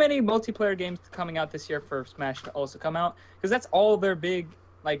 there's too many multiplayer games coming out this year for Smash to also come out, because that's all their big,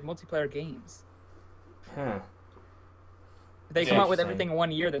 like, multiplayer games. If they come out with everything in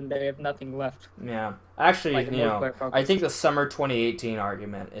 1 year, then they have nothing left. Yeah. Actually, like, I think the summer 2018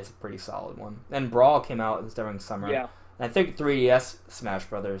 argument is a pretty solid one. And Brawl came out during summer. Yeah. And I think 3DS Smash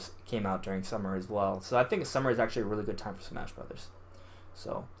Brothers came out during summer as well. So I think summer is actually a really good time for Smash Brothers.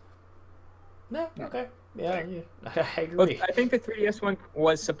 So, yeah, okay. Yeah, I agree. Well, I think the 3DS one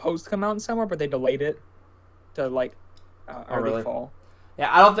was supposed to come out in summer, but they delayed it to, like, early fall. Yeah,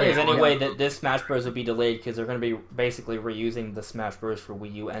 I don't think there's any way that this Smash Bros. Would be delayed, because they're going to be basically reusing the Smash Bros. For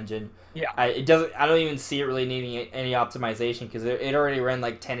Wii U engine. Yeah. I don't even see it really needing any optimization, because it already ran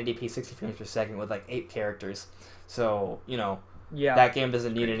like 1080p 60 frames per second with like 8 characters. So, that game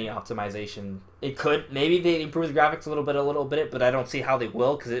doesn't need any optimization. It could. Maybe they improve the graphics a little bit, but I don't see how they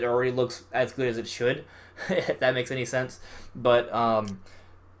will, because it already looks as good as it should, if that makes any sense. But,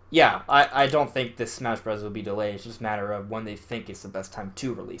 yeah, I don't think this Smash Bros. Will be delayed. It's just a matter of when they think it's the best time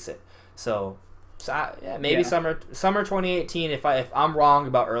to release it. So maybe summer 2018. If I'm wrong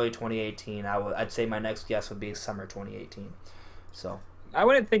about early 2018, I'd say my next guess would be summer 2018. So I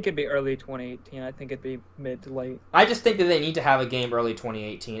wouldn't think it'd be early 2018. I think it'd be mid to late. I just think that they need to have a game early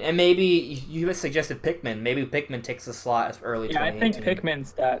 2018, and maybe you suggested Pikmin. Maybe Pikmin takes the slot as early 2018. Yeah, I think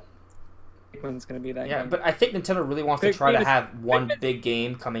Pikmin's going to be that game. But I think Nintendo really wants to try to have one big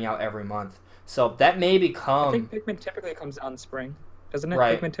game coming out every month. So that may become... I think Pikmin typically comes out in spring. Doesn't it?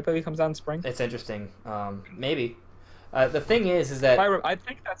 Right. Pikmin typically comes out in spring. It's interesting. Maybe. The thing is that... I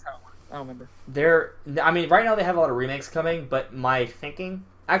think that's how it works. I don't remember. Right now they have a lot of remakes coming, but my thinking...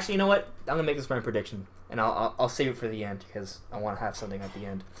 Actually, you know what? I'm going to make this my prediction, and I'll save it for the end, because I want to have something at the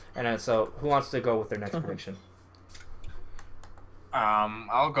end. And so, who wants to go with their next prediction?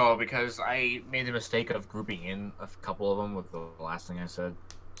 I'll go, because I made the mistake of grouping in a couple of them with the last thing I said.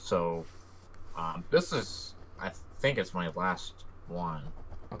 So, this is, I think it's my last one.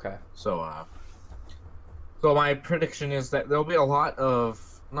 Okay. So my prediction is that there'll be a lot of,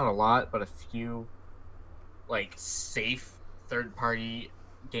 not a lot, but a few, like, safe third-party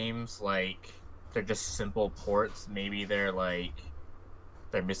games. Like, they're just simple ports. Maybe they're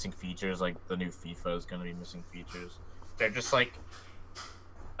missing features, like the new FIFA is going to be missing features. They're just like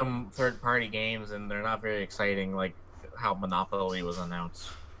some third-party games, and they're not very exciting, like how Monopoly was announced.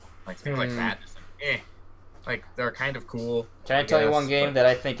 Like things like that. Just like they're kind of cool. Can I tell you one game that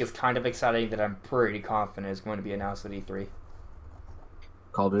I think is kind of exciting that I'm pretty confident is going to be announced at E3?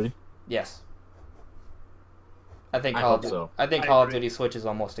 Call of Duty? Yes. I think I Call of Duty Switch is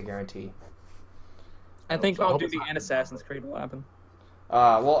almost a guarantee. I think Call of Duty and Assassin's Creed will happen.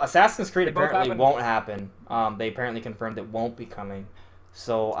 Well, Assassin's Creed apparently won't happen. They apparently confirmed it won't be coming.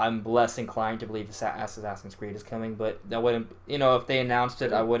 So I'm less inclined to believe Assassin's Creed is coming. But I wouldn't, if they announced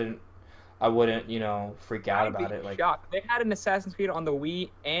it, I wouldn't I wouldn't, you know, freak out about it. Like, shocked. They had an Assassin's Creed on the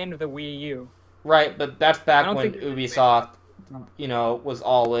Wii and the Wii U. right, but that's back when think Ubisoft, you know, was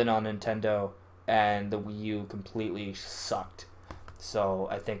all in on Nintendo, and the Wii U completely sucked. So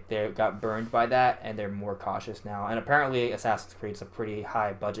I think they got burned by that, and they're more cautious now. And apparently, Assassin's Creed's a pretty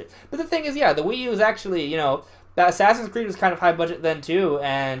high budget. But the thing is, yeah, the Wii U is actually, you know, that Assassin's Creed was kind of high budget then too,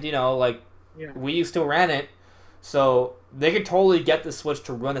 and you know, like Wii U still ran it, so they could totally get the Switch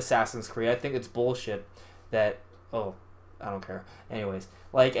to run Assassin's Creed. I think it's bullshit that. Oh, I don't care. Anyways,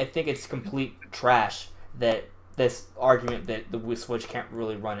 like I think it's complete trash that this argument that the Switch can't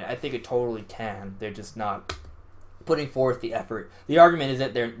really run it. I think it totally can. They're just not putting forth the effort. The argument is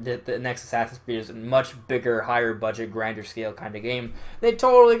that the next Assassin's Creed is a much bigger, higher budget, grander scale kind of game. They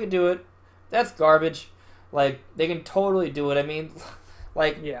totally could do it. That's garbage. Like, they can totally do it. I mean,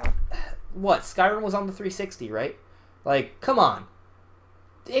 like, what? Skyrim was on the 360, right? Like, come on.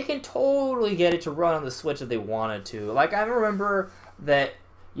 They can totally get it to run on the Switch if they wanted to. Like, I remember that,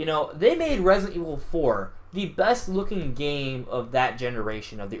 you know, they made Resident Evil 4 the best looking game of that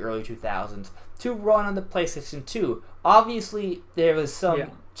generation of the early 2000s to run on the PlayStation 2. Obviously, there was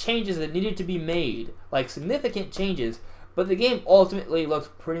some changes that needed to be made, like significant changes, but the game ultimately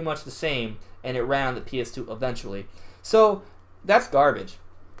looked pretty much the same, and it ran on the PS2 eventually. So, that's garbage.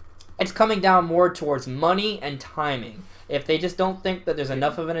 It's coming down more towards money and timing. If they just don't think that there's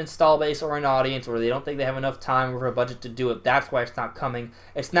enough of an install base or an audience, or they don't think they have enough time or a budget to do it, that's why it's not coming.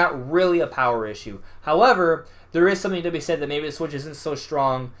 It's not really a power issue. However, there is something to be said that maybe the Switch isn't so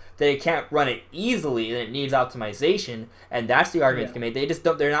strong that it can't run it easily and it needs optimization, and that's the argument to be made. They just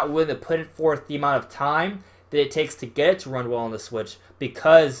don't. They're not willing to put forth the amount of time that it takes to get it to run well on the Switch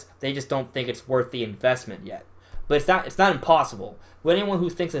because they just don't think it's worth the investment yet. But it's not impossible. But anyone who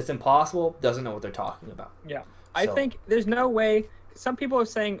thinks it's impossible doesn't know what they're talking about. Yeah. I think there's no way. Some people are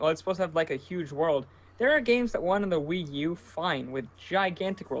saying, "Oh, it's supposed to have like a huge world." There are games that won on the Wii U fine with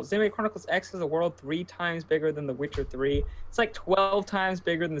gigantic worlds. Xenoblade Chronicles X is a world 3 times bigger than The Witcher 3. It's like 12 times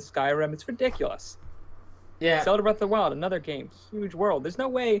bigger than the Skyrim. It's ridiculous. Yeah. Zelda Breath of the Wild, another game, huge world. There's no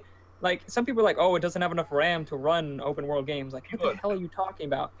way. Like, some people are like, "Oh, it doesn't have enough RAM to run open world games." Like, what the hell are you talking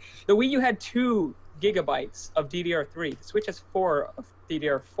about? The Wii U had 2 gigabytes of DDR3. The Switch has 4 of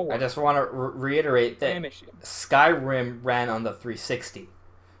DDR4. I just want to reiterate that Skyrim ran on the 360.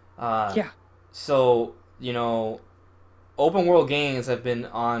 So, you know, open world games have been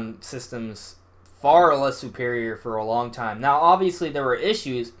on systems far less superior for a long time. Now, obviously, there were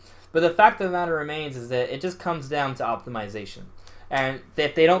issues, but the fact of the matter remains is that it just comes down to optimization. And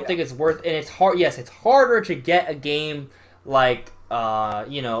if they don't think it's worth, and it's hard. Yes, it's harder to get a game like,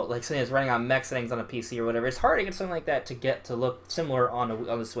 you know, like something that's running on mech settings on a PC or whatever. It's hard to get something like that to look similar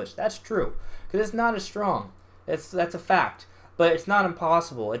on the Switch. That's true because it's not as strong. That's a fact. But it's not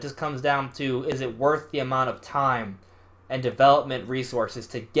impossible. It just comes down to, is it worth the amount of time and development resources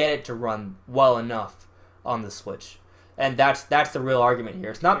to get it to run well enough on the Switch? And that's the real argument here.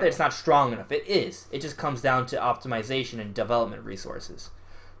 It's not that it's not strong enough. It is. It just comes down to optimization and development resources.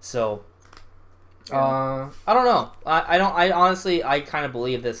 So, I don't know. I honestly kind of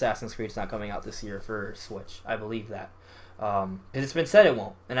believe that Assassin's Creed's not coming out this year for Switch. I believe that. Because it's been said it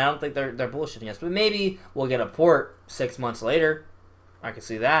won't, and I don't think they're bullshitting us. But maybe we'll get a port 6 months later. I can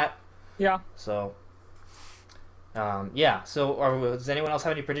see that. Yeah. So, yeah. So, does anyone else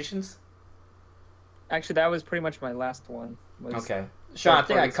have any predictions? Actually, that was pretty much my last one. Okay, Sean, I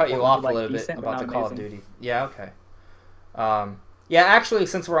think I cut you off a little bit about the Call of Duty. Yeah. Okay. Yeah. Actually,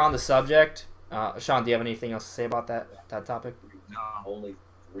 since we're on the subject, Sean, do you have anything else to say about that topic? No, only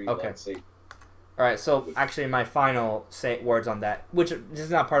 3. Okay. All right, so actually my final words on that, which this is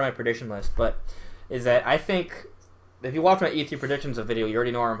not part of my prediction list, but is that I think if you watch my E3 predictions of video, you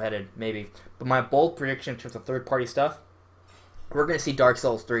already know where I'm headed, maybe. But my bold prediction in terms of third-party stuff, we're going to see Dark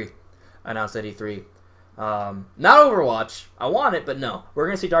Souls 3 announced at E3. Not Overwatch. I want it, but no. We're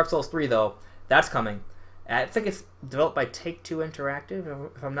going to see Dark Souls 3, though. That's coming. I think it's developed by Take-Two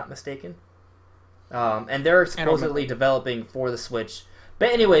Interactive, if I'm not mistaken. And they're supposedly developing for the Switch.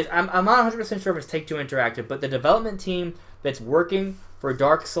 But anyways, I'm not 100% sure if it's Take-Two Interactive, but the development team that's working for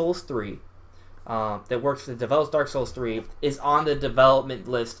Dark Souls 3, that develops Dark Souls 3, is on the development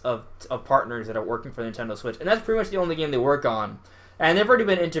list of partners that are working for the Nintendo Switch. And that's pretty much the only game they work on. And there have already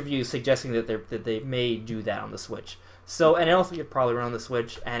been interviews suggesting that they may do that on the Switch. So, and I also think it probably run on the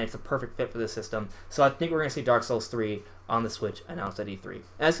Switch, and it's a perfect fit for the system. So I think we're going to see Dark Souls 3 on the Switch announced at E3.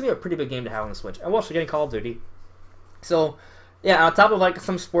 And it's going to be a pretty big game to have on the Switch. And we're also getting Call of Duty. So, yeah, on top of like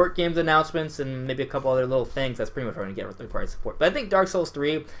some sport games announcements and maybe a couple other little things, that's pretty much what we're going to get with third-party support. But I think Dark Souls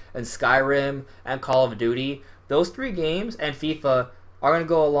 3 and Skyrim and Call of Duty, those 3 games, and FIFA, are going to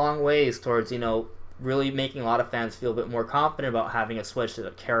go a long ways towards, really making a lot of fans feel a bit more confident about having a Switch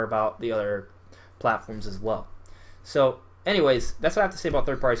that care about the other platforms as well. So, anyways, that's what I have to say about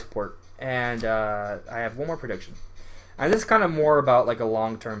third-party support. And I have one more prediction. And this is kind of more about like a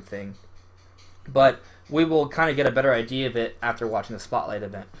long-term thing. But we will kind of get a better idea of it after watching the Spotlight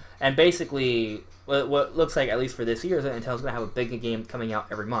event. And basically, what looks like, at least for this year, is that Nintendo's going to have a big game coming out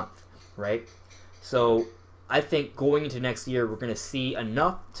every month, right? So I think going into next year, we're going to see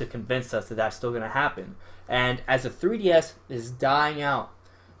enough to convince us that that's still going to happen. And as the 3DS is dying out,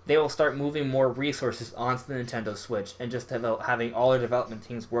 they will start moving more resources onto the Nintendo Switch and just having all their development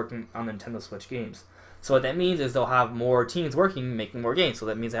teams working on the Nintendo Switch games. So what that means is they'll have more teams working, making more games. So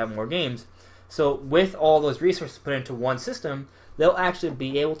that means they have more games. So with all those resources put into one system, they'll actually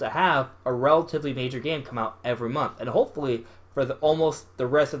be able to have a relatively major game come out every month. And hopefully for almost the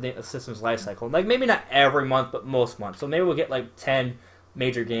rest of the system's life cycle. Like maybe not every month, but most months. So maybe we'll get like 10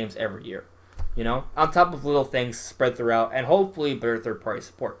 major games every year. On top of little things spread throughout, and hopefully better third-party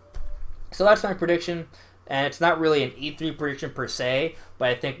support. So that's my prediction, and it's not really an E3 prediction per se, but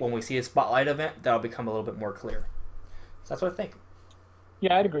I think when we see a Spotlight event, that'll become a little bit more clear. So that's what I think.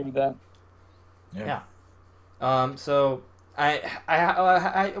 Yeah, I'd agree with that. Yeah. So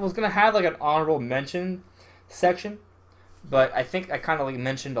I was gonna have like an honorable mention section, but I think I kind of like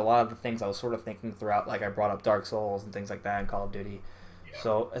mentioned a lot of the things I was sort of thinking throughout. Like I brought up Dark Souls and things like that in Call of Duty. Yeah.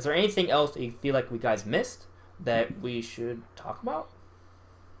 So is there anything else that you feel like we guys missed that we should talk about?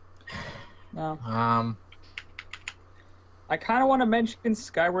 No. I kind of want to mention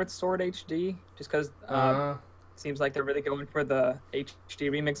Skyward Sword HD, just because it seems like they're really going for the HD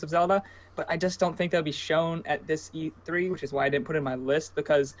remix of Zelda, but I just don't think they'll be shown at this E3, which is why I didn't put it in my list,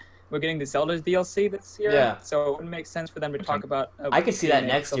 because we're getting the Zelda's DLC this year, so it wouldn't make sense for them to talk about... I could see that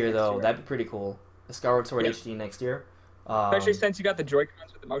next year, though. That'd be pretty cool. The Skyward Sword HD next year. Especially since you got the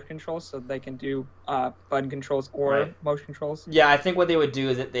Joy-Cons with the motion controls, so they can do button controls or motion controls. Yeah, I think what they would do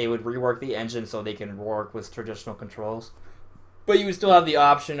is that they would rework the engine so they can work with traditional controls. But you would still have the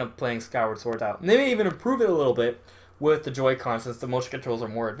option of playing Skyward Sword out. And they may even improve it a little bit with the Joy-Cons since the motion controls are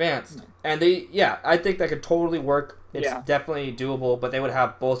more advanced. And I think that could totally work. It's definitely doable, but they would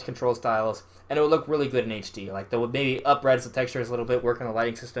have both control styles, and it would look really good in HD. Like, they would maybe up-res the textures a little bit, work on the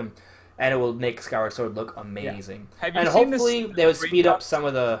lighting system, and it will make Skyward Sword look amazing. Yeah. And hopefully they would speed up some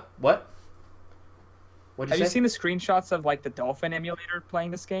of the... What? Have you seen the screenshots of like the Dolphin emulator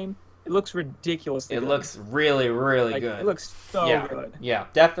playing this game? It looks ridiculously good. It looks really, really good. It looks so good. Yeah,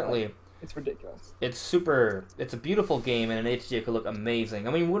 definitely. It's ridiculous. It's a beautiful game, and in HD it could look amazing.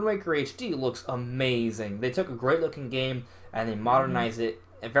 I mean, Wind Waker HD looks amazing. They took a great looking game and they modernized it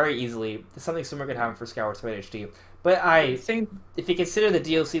very easily. There's something similar could happen for Skyward Sword HD. But if you consider the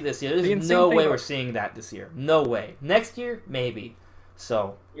DLC this year, there's no way we're seeing that this year. No way. Next year, maybe.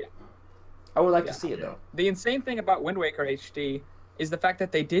 So, I would like to see it, though. The insane thing about Wind Waker HD is the fact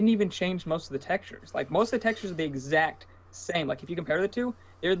that they didn't even change most of the textures. Like, most of the textures are the exact same. Like, if you compare the two,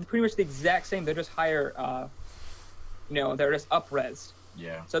 they're pretty much the exact same. They're just higher, they're just up-res.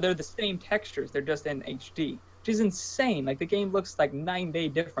 Yeah. So they're the same textures. They're just in HD. Which is insane. Like, the game looks like 9 day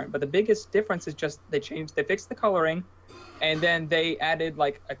different, but the biggest difference is just they fixed the coloring, and then they added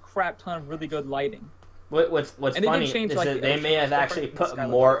like a crap ton of really good lighting. What's funny is that they may have actually put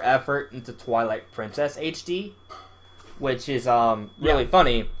more effort into Twilight Princess HD, which is really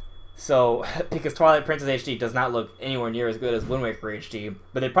funny. So because Twilight Princess HD does not look anywhere near as good as Wind Waker HD,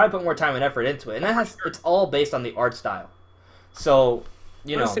 but they probably put more time and effort into it, and it's all based on the art style. So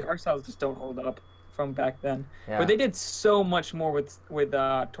Realistic art styles just don't hold up from back then. But they did so much more with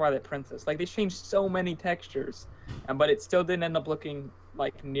Twilight Princess. Like, they changed so many textures, but it still didn't end up looking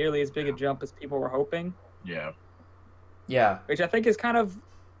like nearly as big a jump as people were hoping. Yeah. Which I think is kind of,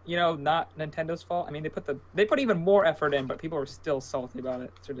 not Nintendo's fault. I mean, they put even more effort in, but people were still salty about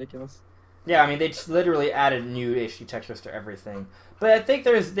it. It's ridiculous. Yeah, I mean, they just literally added new HD textures to everything. But I think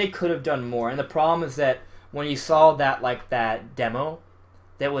they could have done more, and the problem is that when you saw that demo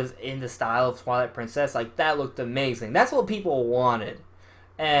that was in the style of Twilight Princess, like, that looked amazing. That's what people wanted.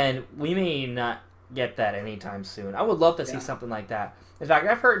 And we may not get that anytime soon. I would love to see something like that. In fact,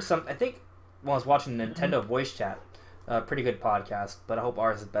 I've heard I think when I was watching Nintendo Voice Chat, a pretty good podcast, but I hope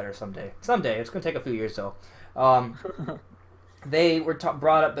ours is better someday. Someday. It's going to take a few years, though. They were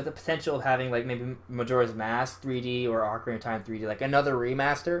brought up with the potential of having, like, maybe Majora's Mask 3D or Ocarina of Time 3D, like another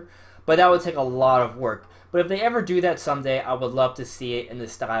remaster. But that would take a lot of work. But if they ever do that someday, I would love to see it in the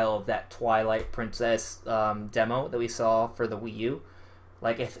style of that Twilight Princess demo that we saw for the Wii U.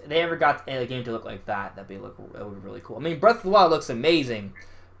 Like, if they ever got a game to look like that, that would be really cool. I mean, Breath of the Wild looks amazing,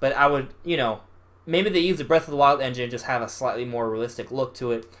 but I would, maybe they use the Breath of the Wild engine and just have a slightly more realistic look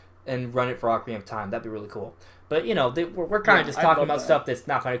to it and run it for Ocarina of Time. That'd be really cool. But, you know, we're kind of just talking about stuff that's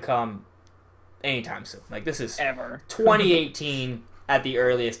not going to come anytime soon. Like, this is Ever. 2018 at the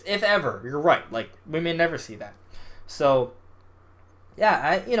earliest, if ever. You're right. Like, we may never see that. So,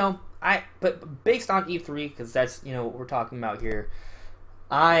 yeah, but based on E3, because that's, you know, what we're talking about here,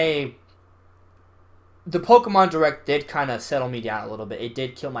 the Pokemon Direct did kind of settle me down a little bit. It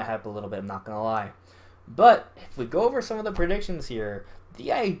did kill my hype a little bit, I'm not going to lie. But if we go over some of the predictions here,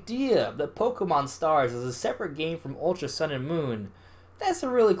 the idea that Pokemon Stars is a separate game from Ultra Sun and Moon, that's a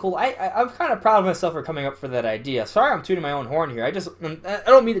really cool... I'm kind of proud of myself for coming up for that idea. Sorry I'm tooting my own horn here. I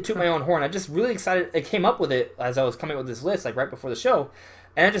don't mean to toot my own horn. I'm just really excited. I came up with it as I was coming up with this list, like right before the show.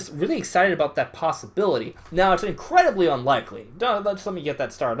 And I'm just really excited about that possibility. Now, it's incredibly unlikely. Just let me get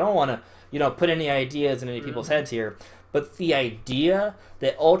that started. I don't want to, you know, put any ideas in any people's heads here. But the idea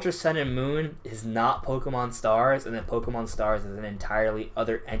that Ultra Sun and Moon is not Pokemon Stars and that Pokemon Stars is an entirely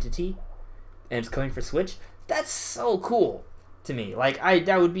other entity and it's coming for Switch, that's so cool to me. Like,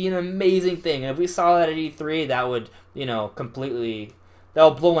 that would be an amazing thing. And if we saw that at E3, that would, you know, that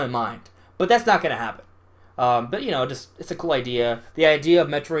would blow my mind. But that's not going to happen. But, you know, it's a cool idea. The idea of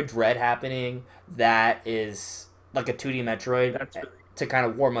Metroid Dread happening, that is like a 2D Metroid. That's really to kind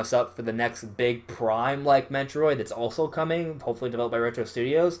of warm us up for the next big Prime-like Metroid that's also coming, hopefully developed by Retro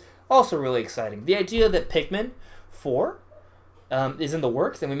Studios. Also really exciting. The idea that Pikmin 4 is in the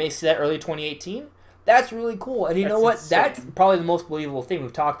works, and we may see that early 2018, that's really cool. And you know what? Insane. That's probably the most believable thing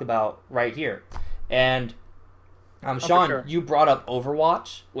we've talked about right here. And Sean, sure. you brought up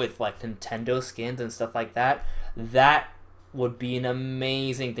Overwatch with like Nintendo skins and stuff like that. That would be an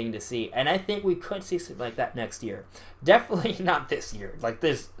amazing thing to see, and I think we could see something like that next year. Definitely not this year. Like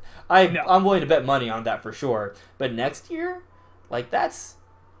this, I'm willing to bet money on that for sure. But next year, like that's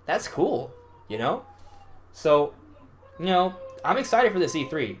cool, you know. So, you know, I'm excited for this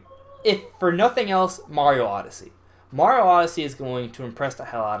E3. If for nothing else, Mario Odyssey. Mario Odyssey is going to impress the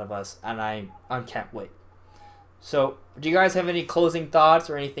hell out of us, and I can't wait. So, do you guys have any closing thoughts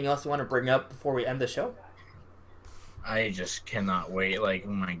or anything else you want to bring up before we end the show? I just cannot wait. Like,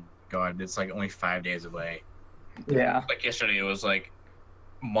 oh my god, it's like only 5 days away. Yeah. Like yesterday, it was like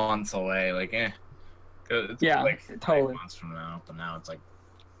months away. Like, it's Yeah, like totally. 5 months from now, but now it's like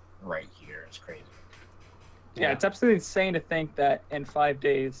right here. It's crazy. Yeah, it's absolutely insane to think that in 5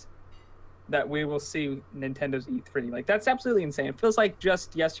 days that we will see Nintendo's E3. Like, that's absolutely insane. It feels like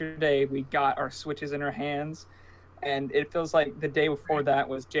just yesterday we got our Switches in our hands, and it feels like the day before that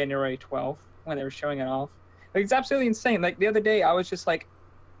was January 12th when they were showing it off. Like, it's absolutely insane. Like, the other day I was just like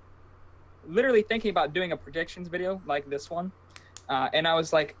literally thinking about doing a predictions video like this one, and I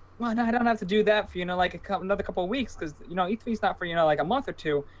was like, well, no, I don't have to do that for, you know, like another couple of weeks, because, you know, E3's not for, you know, like a month or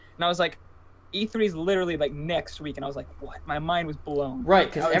two. And I was like, E3's literally like next week, and I was like, what? My mind was blown.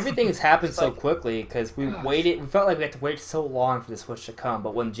 Right, because everything has happened so like, quickly, because we felt like we had to wait so long for the Switch to come,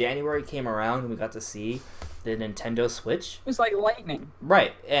 but when January came around and we got to see the Nintendo Switch, it was like lightning.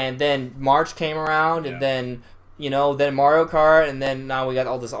 right, and then March came around, and then, you know, then Mario Kart, and then now we got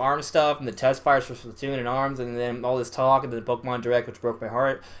all this ARMS stuff, and the test fires for Splatoon and ARMS, and then all this talk, and then the Pokemon Direct, which broke my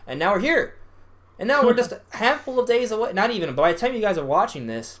heart, and now we're here. And now we're just a handful of days away, not even, by the time you guys are watching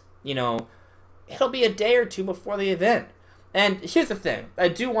this, you know, it'll be a day or two before the event. And here's the thing. I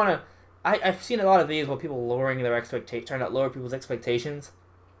do want to... I've seen a lot of videos where people lowering their expectations, trying to lower people's expectations.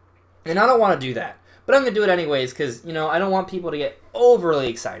 And I don't want to do that. But I'm going to do it anyways because, you know, I don't want people to get overly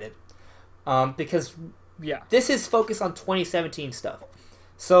excited. Because this is focused on 2017 stuff.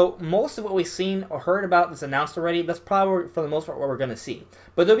 So most of what we've seen or heard about that's announced already, that's probably, for the most part, what we're going to see.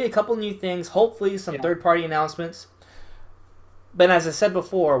 But there'll be a couple new things. Hopefully some third-party announcements. But as I said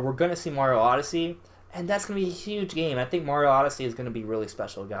before, we're going to see Mario Odyssey, and that's going to be a huge game. I think Mario Odyssey is going to be really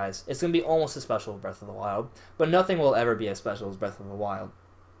special, guys. It's going to be almost as special as Breath of the Wild, but nothing will ever be as special as Breath of the Wild.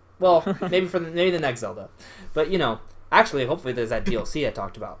 Well, maybe the next Zelda. But, you know, actually, hopefully there's that DLC I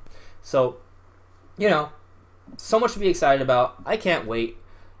talked about. So, you know, so much to be excited about. I can't wait.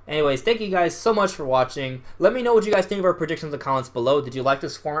 Anyways, thank you guys so much for watching. Let me know what you guys think of our predictions in the comments below. Did you like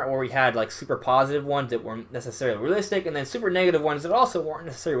this format where we had like super positive ones that weren't necessarily realistic, and then super negative ones that also weren't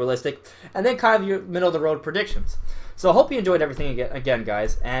necessarily realistic, and then kind of your middle-of-the-road predictions? So I hope you enjoyed everything again,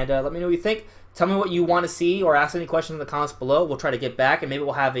 guys, and let me know what you think. Tell me what you want to see, or ask any questions in the comments below. We'll try to get back, and maybe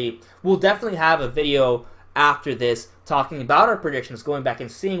we'll definitely have a video after this talking about our predictions, going back and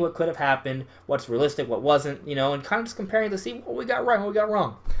seeing what could have happened, what's realistic, what wasn't, you know, and kind of just comparing to see what we got right and what we got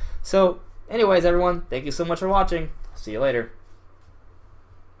wrong. So, anyways, everyone, thank you so much for watching. See you later.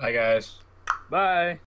 Bye, guys. Bye.